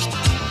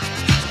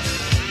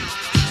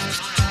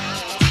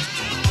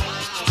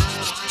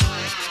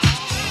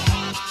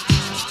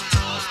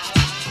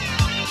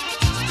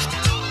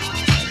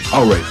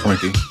 All right,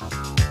 Frankie.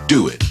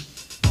 Do it.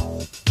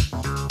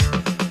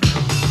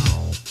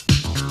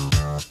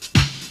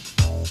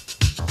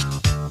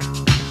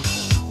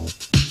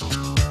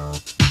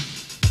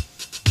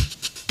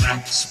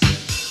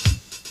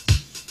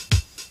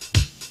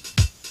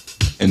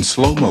 In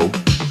slow-mo,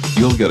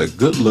 you'll get a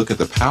good look at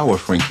the power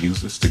Frank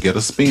uses to get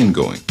a spin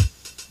going.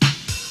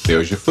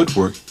 There's your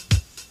footwork.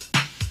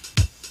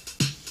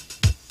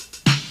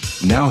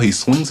 Now he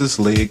swings his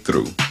leg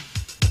through,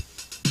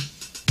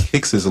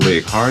 kicks his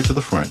leg hard to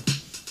the front,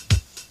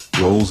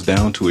 rolls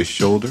down to his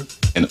shoulder,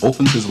 and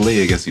opens his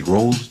leg as he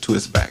rolls to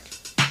his back,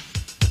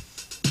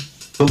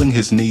 pulling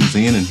his knees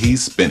in, and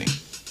he's spinning.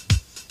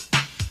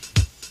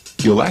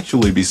 You'll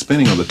actually be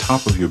spinning on the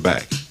top of your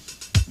back,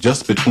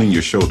 just between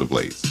your shoulder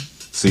blades.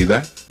 See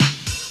that?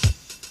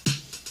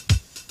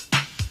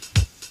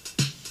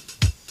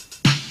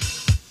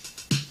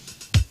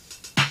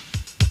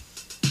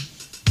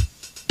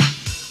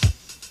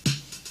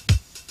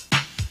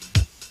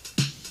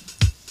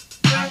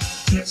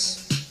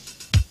 Practice.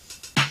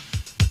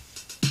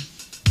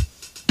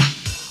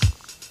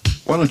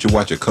 Why don't you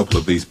watch a couple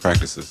of these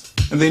practices,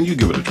 and then you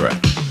give it a try.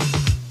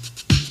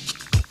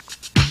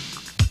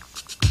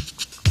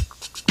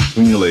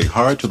 Swing your leg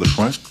hard to the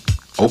front,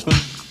 open,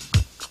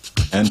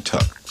 and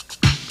tuck.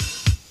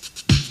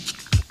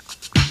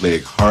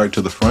 Leg hard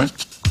to the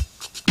front,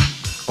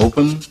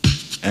 open,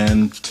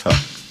 and tuck.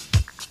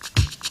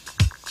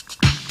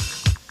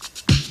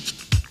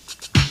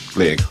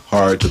 Leg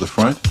hard to the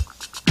front,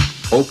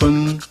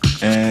 open,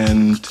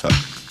 and tuck.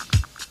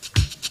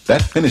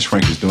 That finish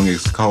Frank is doing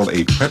is called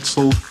a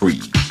pretzel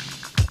freeze.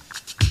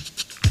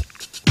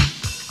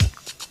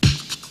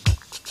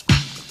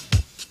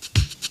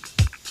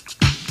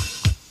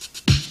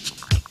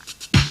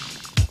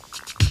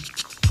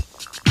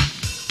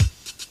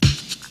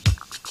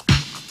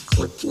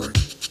 Footwork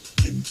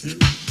into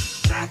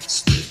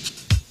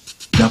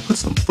backspin. Now put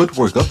some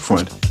footwork up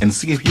front and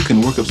see if you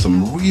can work up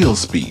some real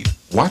speed.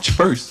 Watch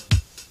first.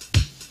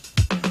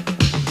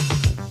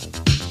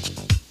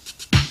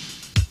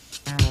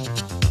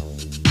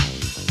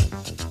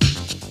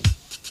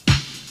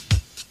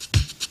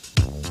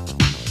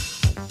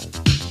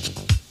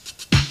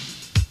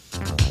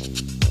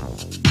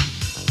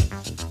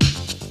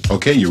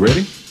 Okay, you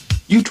ready?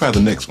 You try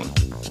the next one.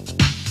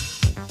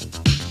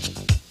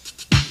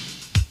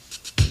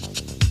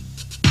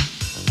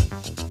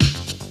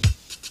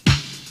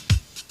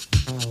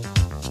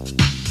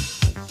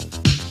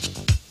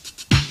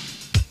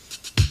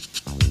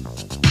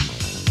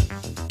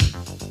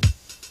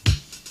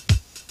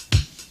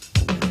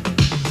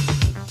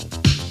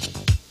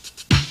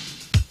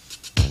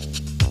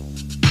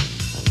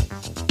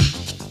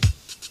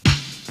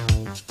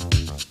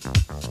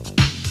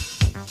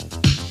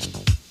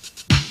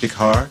 Kick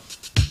hard,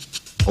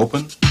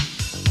 open,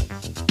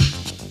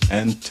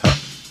 and tuck.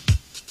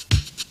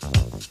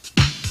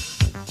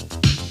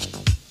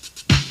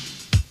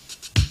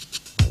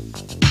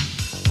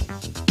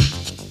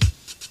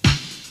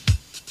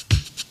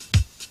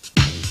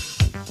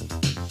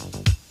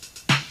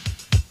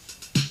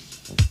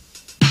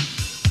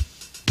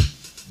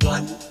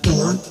 One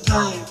more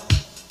time.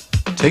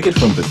 Take it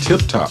from the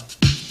tip top.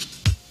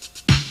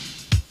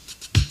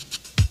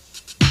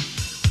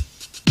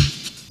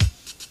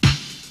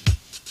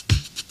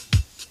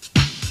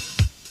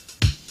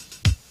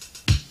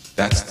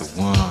 That's the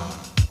one.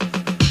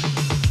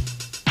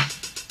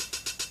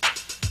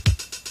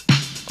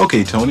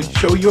 Okay, Tony,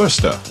 show your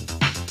stuff.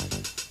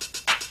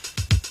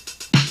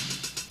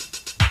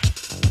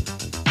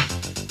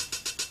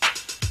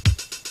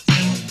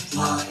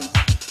 Line.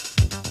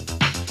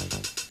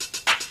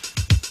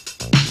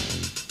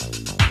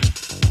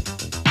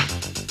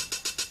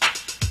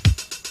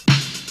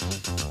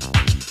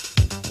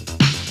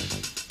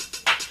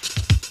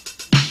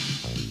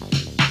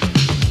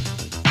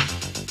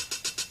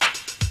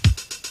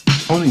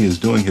 Tony is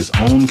doing his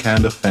own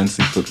kind of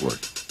fancy footwork.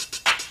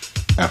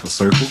 Half a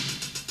circle,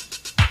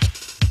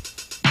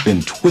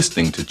 then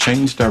twisting to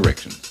change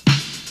directions.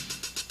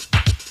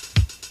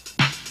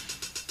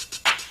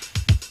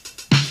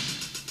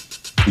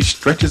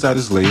 stretches out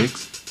his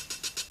legs,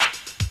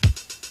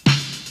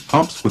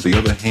 pumps with the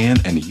other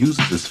hand, and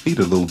uses his feet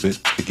a little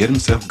bit to get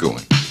himself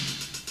going.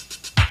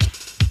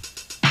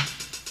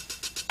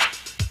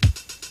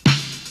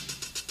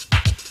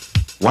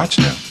 Watch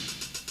now.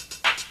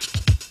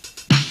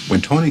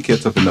 When Tony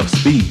gets up enough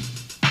speed,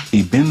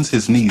 he bends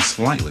his knees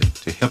slightly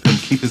to help him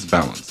keep his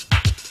balance.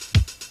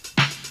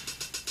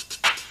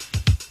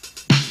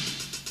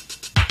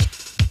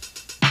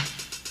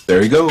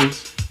 There he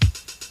goes.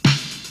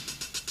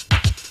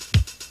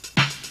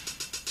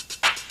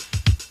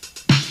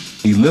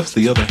 He lifts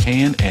the other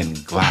hand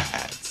and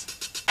glides.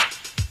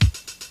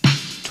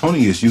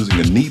 Tony is using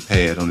a knee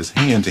pad on his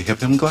hand to help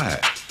him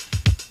glide.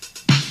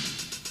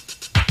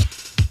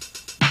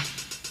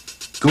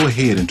 Go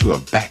ahead into a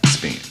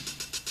backspin.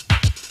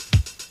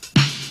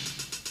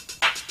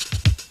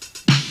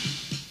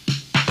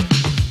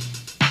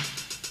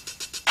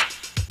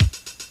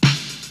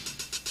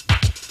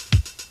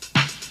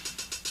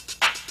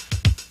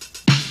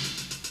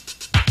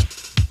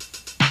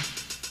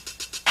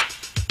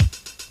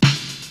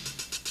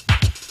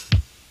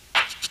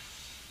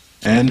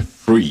 And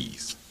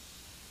freeze.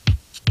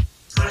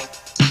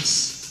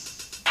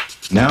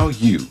 Practice. Now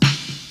you.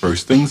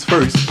 First things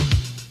first,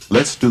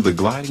 let's do the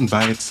gliding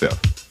by itself.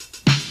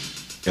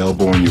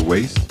 Elbow on your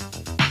waist,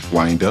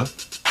 wind up,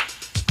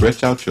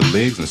 stretch out your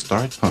legs and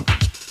start pumping.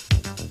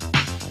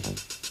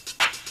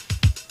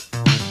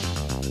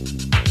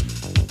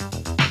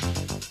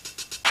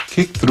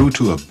 Kick through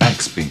to a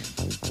backspin.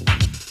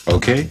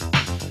 Okay?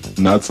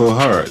 Not so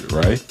hard,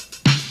 right?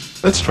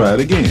 Let's try it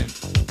again.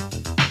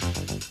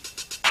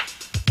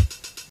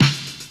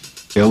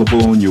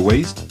 Elbow on your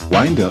waist,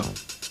 wind up,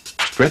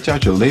 stretch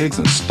out your legs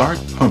and start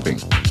pumping.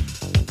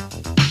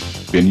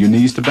 Bend your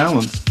knees to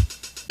balance.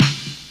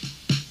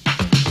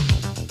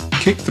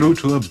 Kick through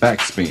to a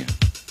backspin.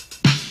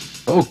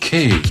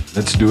 Okay,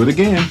 let's do it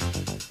again.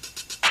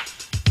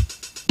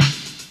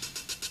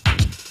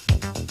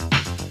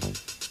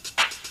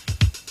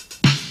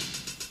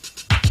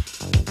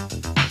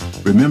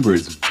 Remember,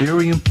 it's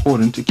very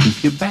important to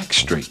keep your back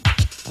straight.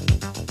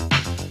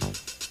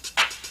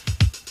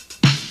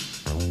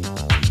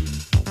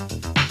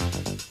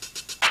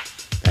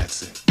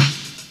 That's it.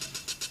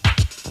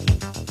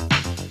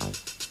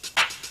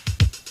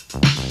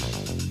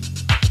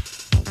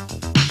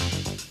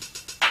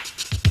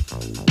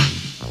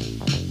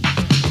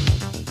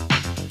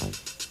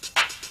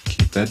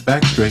 Keep that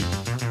back straight.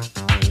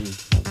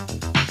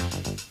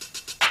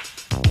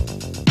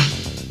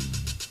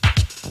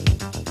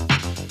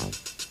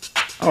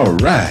 All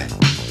right.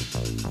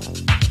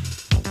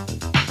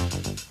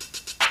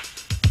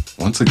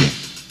 Once again.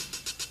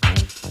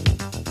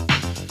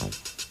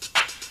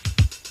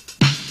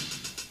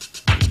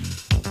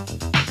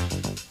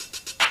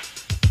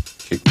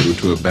 Kick through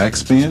to a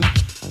backspin.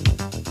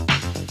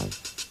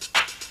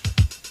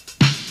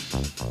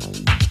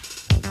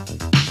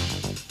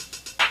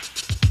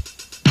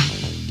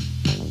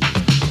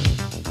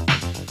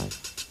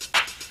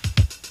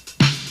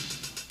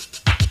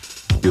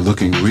 You're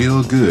looking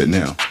real good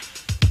now.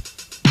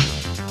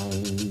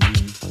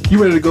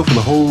 You ready to go for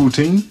the whole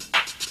routine?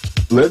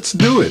 Let's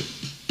do it.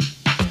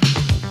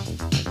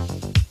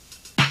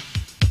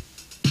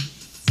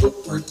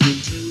 Footwork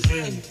into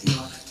hand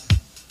glide.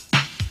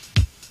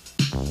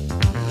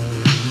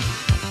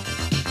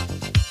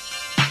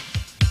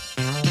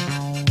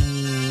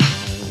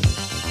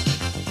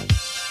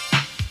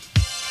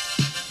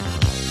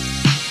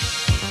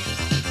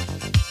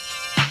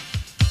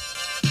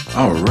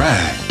 All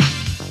right.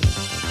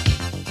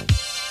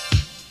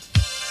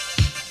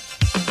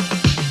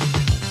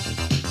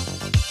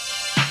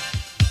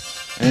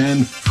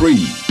 And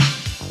freeze.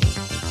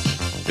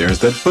 There's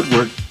that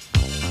footwork.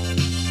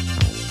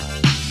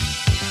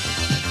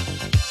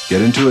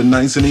 Get into it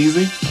nice and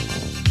easy.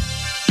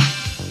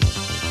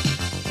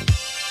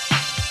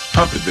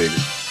 Pump it,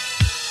 baby.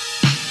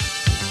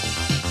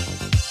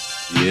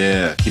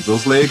 Yeah, keep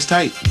those legs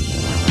tight.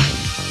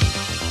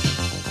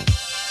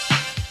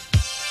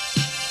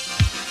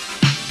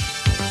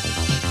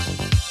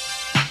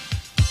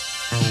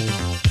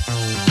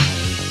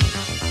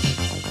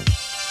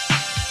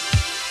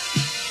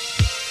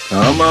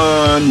 Come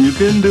on, you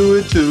can do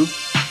it too.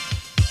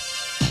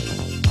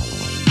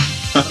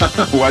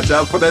 Watch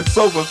out for that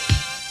sofa.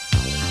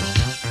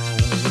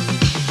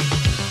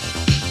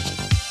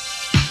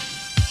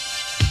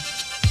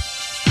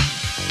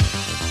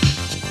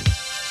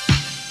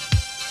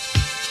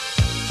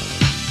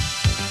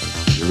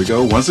 Here we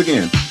go once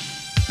again.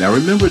 Now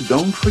remember,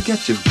 don't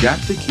forget, you've got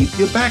to keep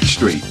your back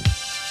straight.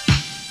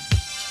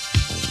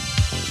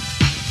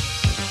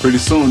 Pretty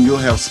soon you'll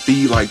have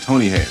speed like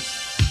Tony has.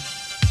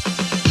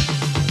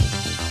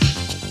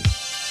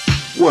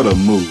 What a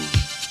move.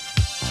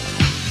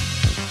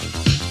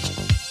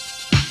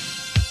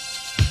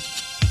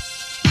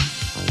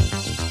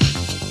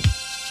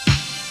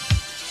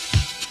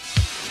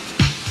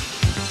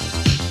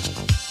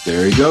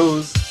 There he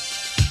goes.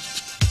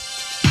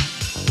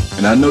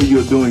 And I know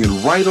you're doing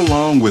it right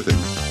along with him.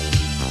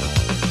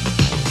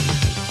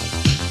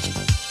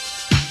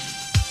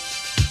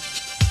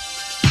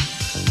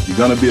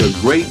 You're gonna be a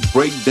great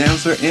break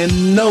dancer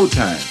in no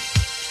time.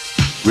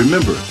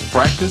 Remember,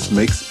 practice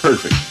makes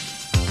perfect.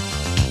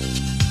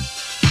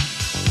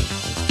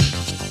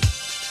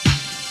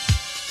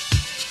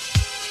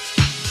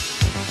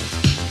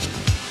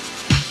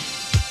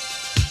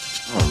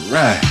 All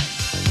right,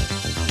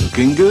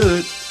 looking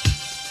good.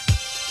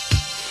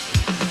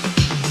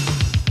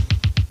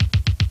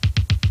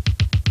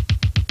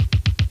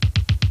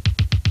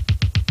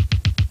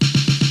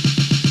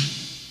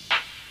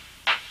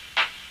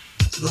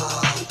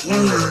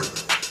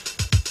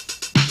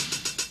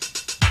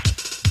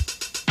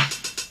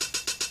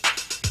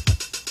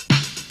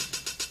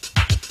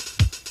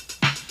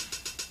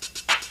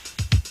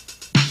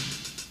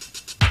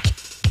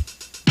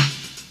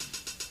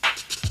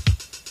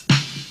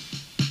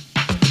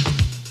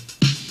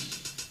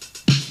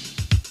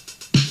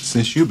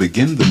 Since you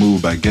begin the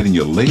move by getting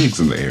your legs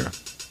in the air,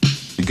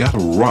 you gotta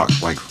rock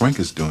like Frank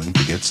is doing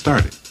to get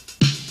started.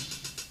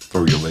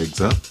 Throw your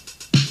legs up,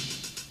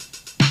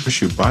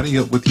 push your body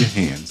up with your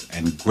hands,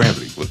 and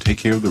gravity will take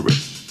care of the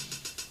rest.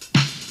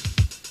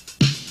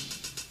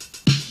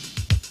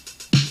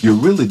 You're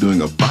really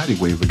doing a body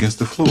wave against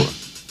the floor.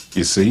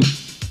 You see?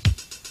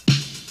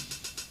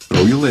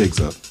 Throw your legs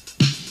up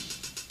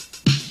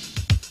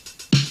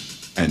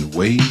and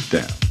wave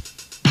down.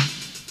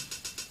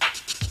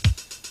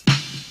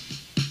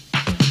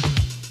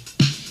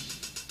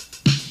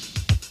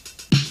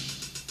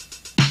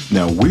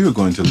 Now we're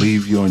going to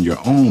leave you on your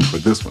own for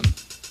this one,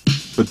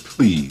 but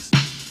please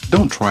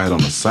don't try it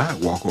on a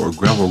sidewalk or a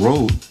gravel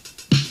road.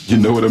 You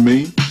know what I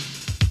mean?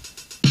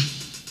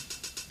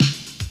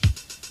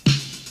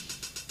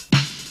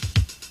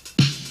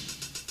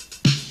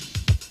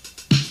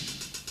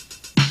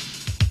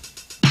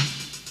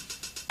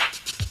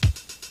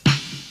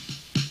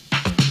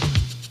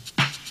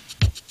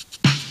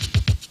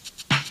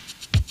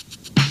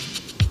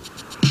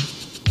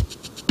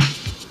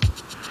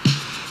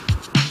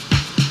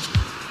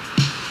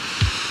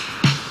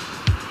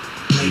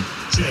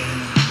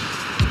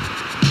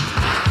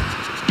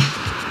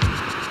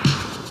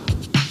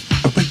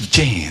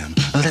 Jam,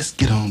 let's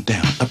get on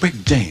down. A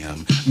break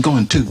jam,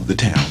 going to the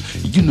town.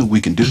 You know we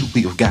can do,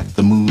 we've got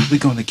the move. We're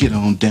gonna get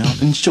on down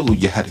and show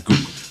you how to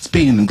groove.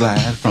 Spin and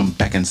glide from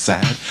back and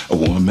side, a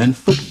warm and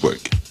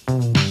footwork.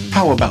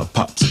 How about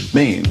pops?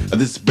 Man,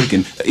 this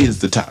breaking is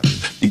the top.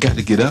 You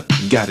gotta get up,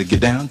 you gotta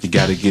get down, you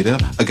gotta get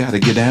up, I gotta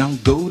get down,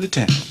 go to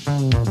town.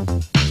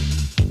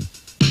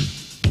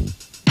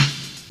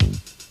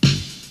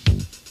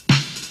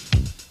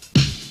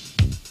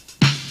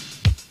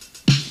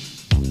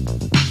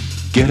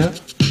 Get up,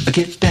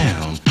 get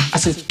down. I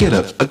said get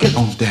up, get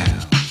on down.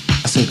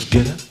 I said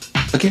get up,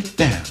 get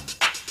down.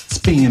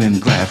 Spin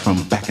and glide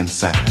from back and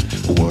side.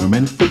 Worm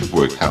and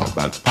footwork, how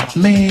about pop?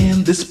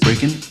 Man, this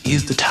breaking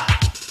is the top.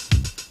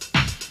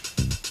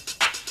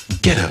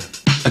 Get up,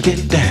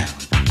 get down.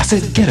 I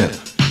said get up,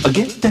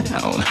 get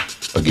down.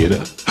 Get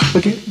up,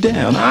 get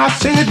down. I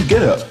said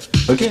get up,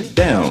 get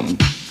down.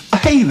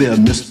 Hey there,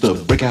 Mr.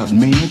 Breakout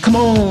Man. Come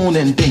on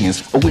and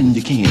dance when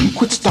you can.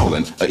 Quit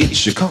stalling,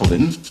 it's your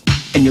calling.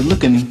 And you're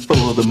looking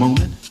for the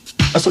moment,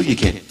 so you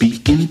can't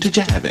be into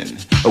jiving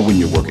when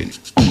you're working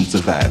on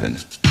surviving.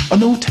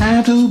 No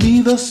time to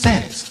be the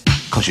saddest,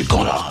 cause you're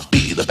gonna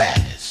be the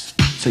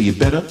baddest. So you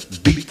better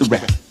beat the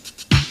rap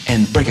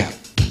and break out,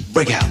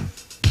 break out.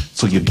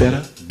 So you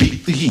better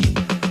beat the heat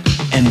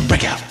and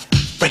break out,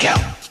 break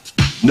out.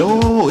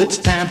 No, it's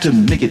time to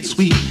make it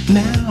sweet.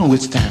 Now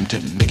it's time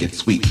to make it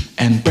sweet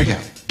and break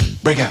out,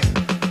 break out.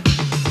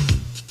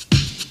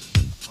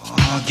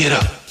 Oh, get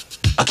up.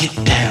 Get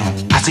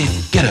down. I said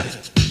get up,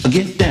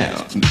 get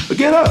down,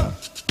 get up,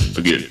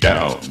 get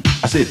down.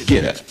 I said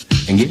get up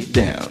and get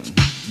down.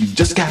 You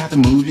just gotta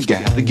move, you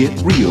gotta get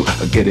real.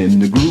 Get in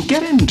the groove,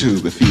 get into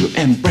the field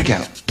and break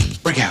out,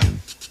 break out.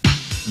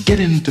 Get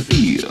into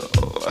feel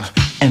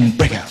and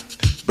break out,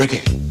 break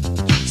out.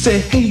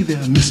 Say hey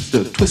there,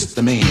 Mr.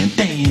 Twister Man,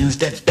 dance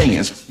that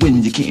dance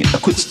when you can.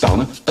 Quit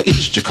stalling,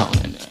 it's your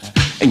calling.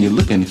 And you're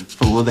looking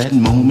for that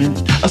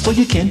moment, so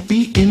you can't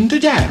be into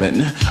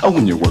jiving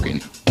when you're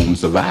working on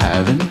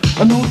surviving.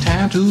 No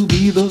time to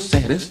be the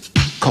saddest,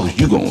 cause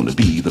you're gonna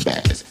be the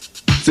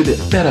baddest. So you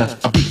better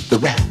beat the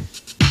rap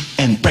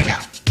and break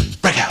out,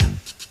 break out.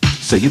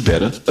 So you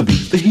better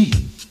beat the heat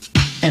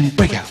and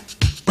break out,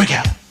 break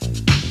out.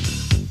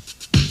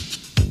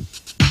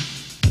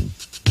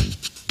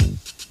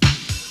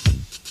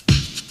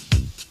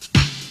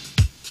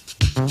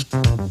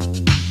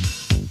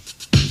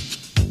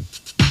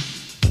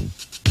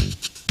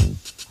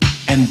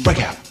 And break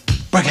out,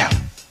 break out,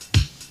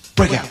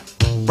 break out,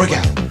 break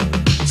out.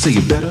 So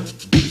you better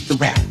beat the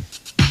rap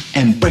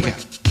and break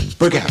out,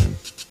 break out.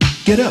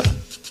 Get up,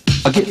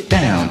 get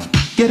down,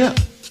 get up,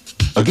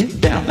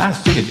 get down. I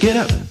said get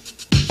up,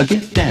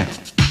 get down.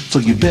 So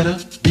you better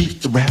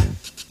beat the rap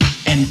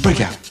and break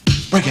out,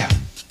 break out.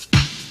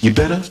 You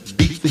better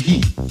beat the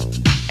heat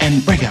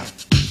and break out,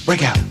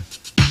 break out.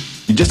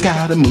 You just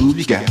gotta move,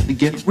 you gotta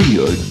get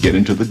real. Get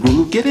into the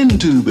groove, get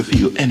into the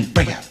field and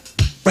break out,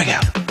 break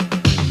out.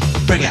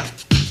 Break out,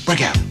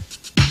 break out,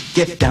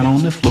 Get down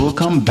on the floor,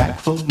 come back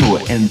for more.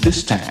 And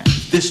this time,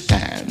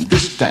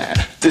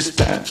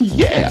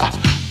 yeah.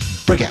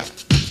 Break out,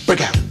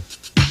 break out,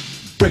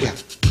 break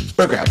out,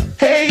 break out.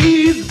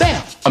 Hey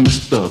there, I'm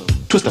Mr.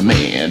 Twister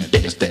Man.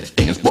 Dance that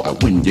dance, boy,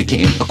 when you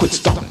can. Quit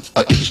stopping,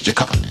 it's your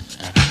coming.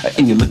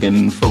 And you're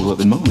looking for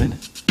the moment.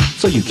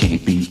 So you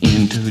can't be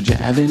into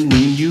jiving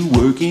when you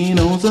working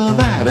on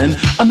surviving.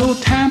 No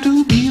time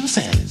to be the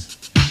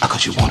saddest,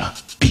 cause you wanna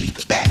be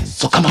the baddest.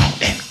 So come on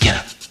and get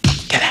up,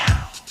 get down,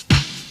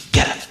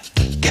 get up,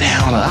 get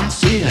down. I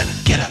said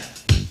get up,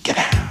 get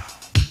down,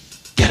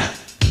 get up,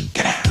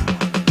 get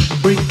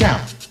down. Break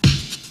out,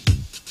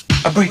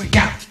 break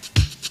out.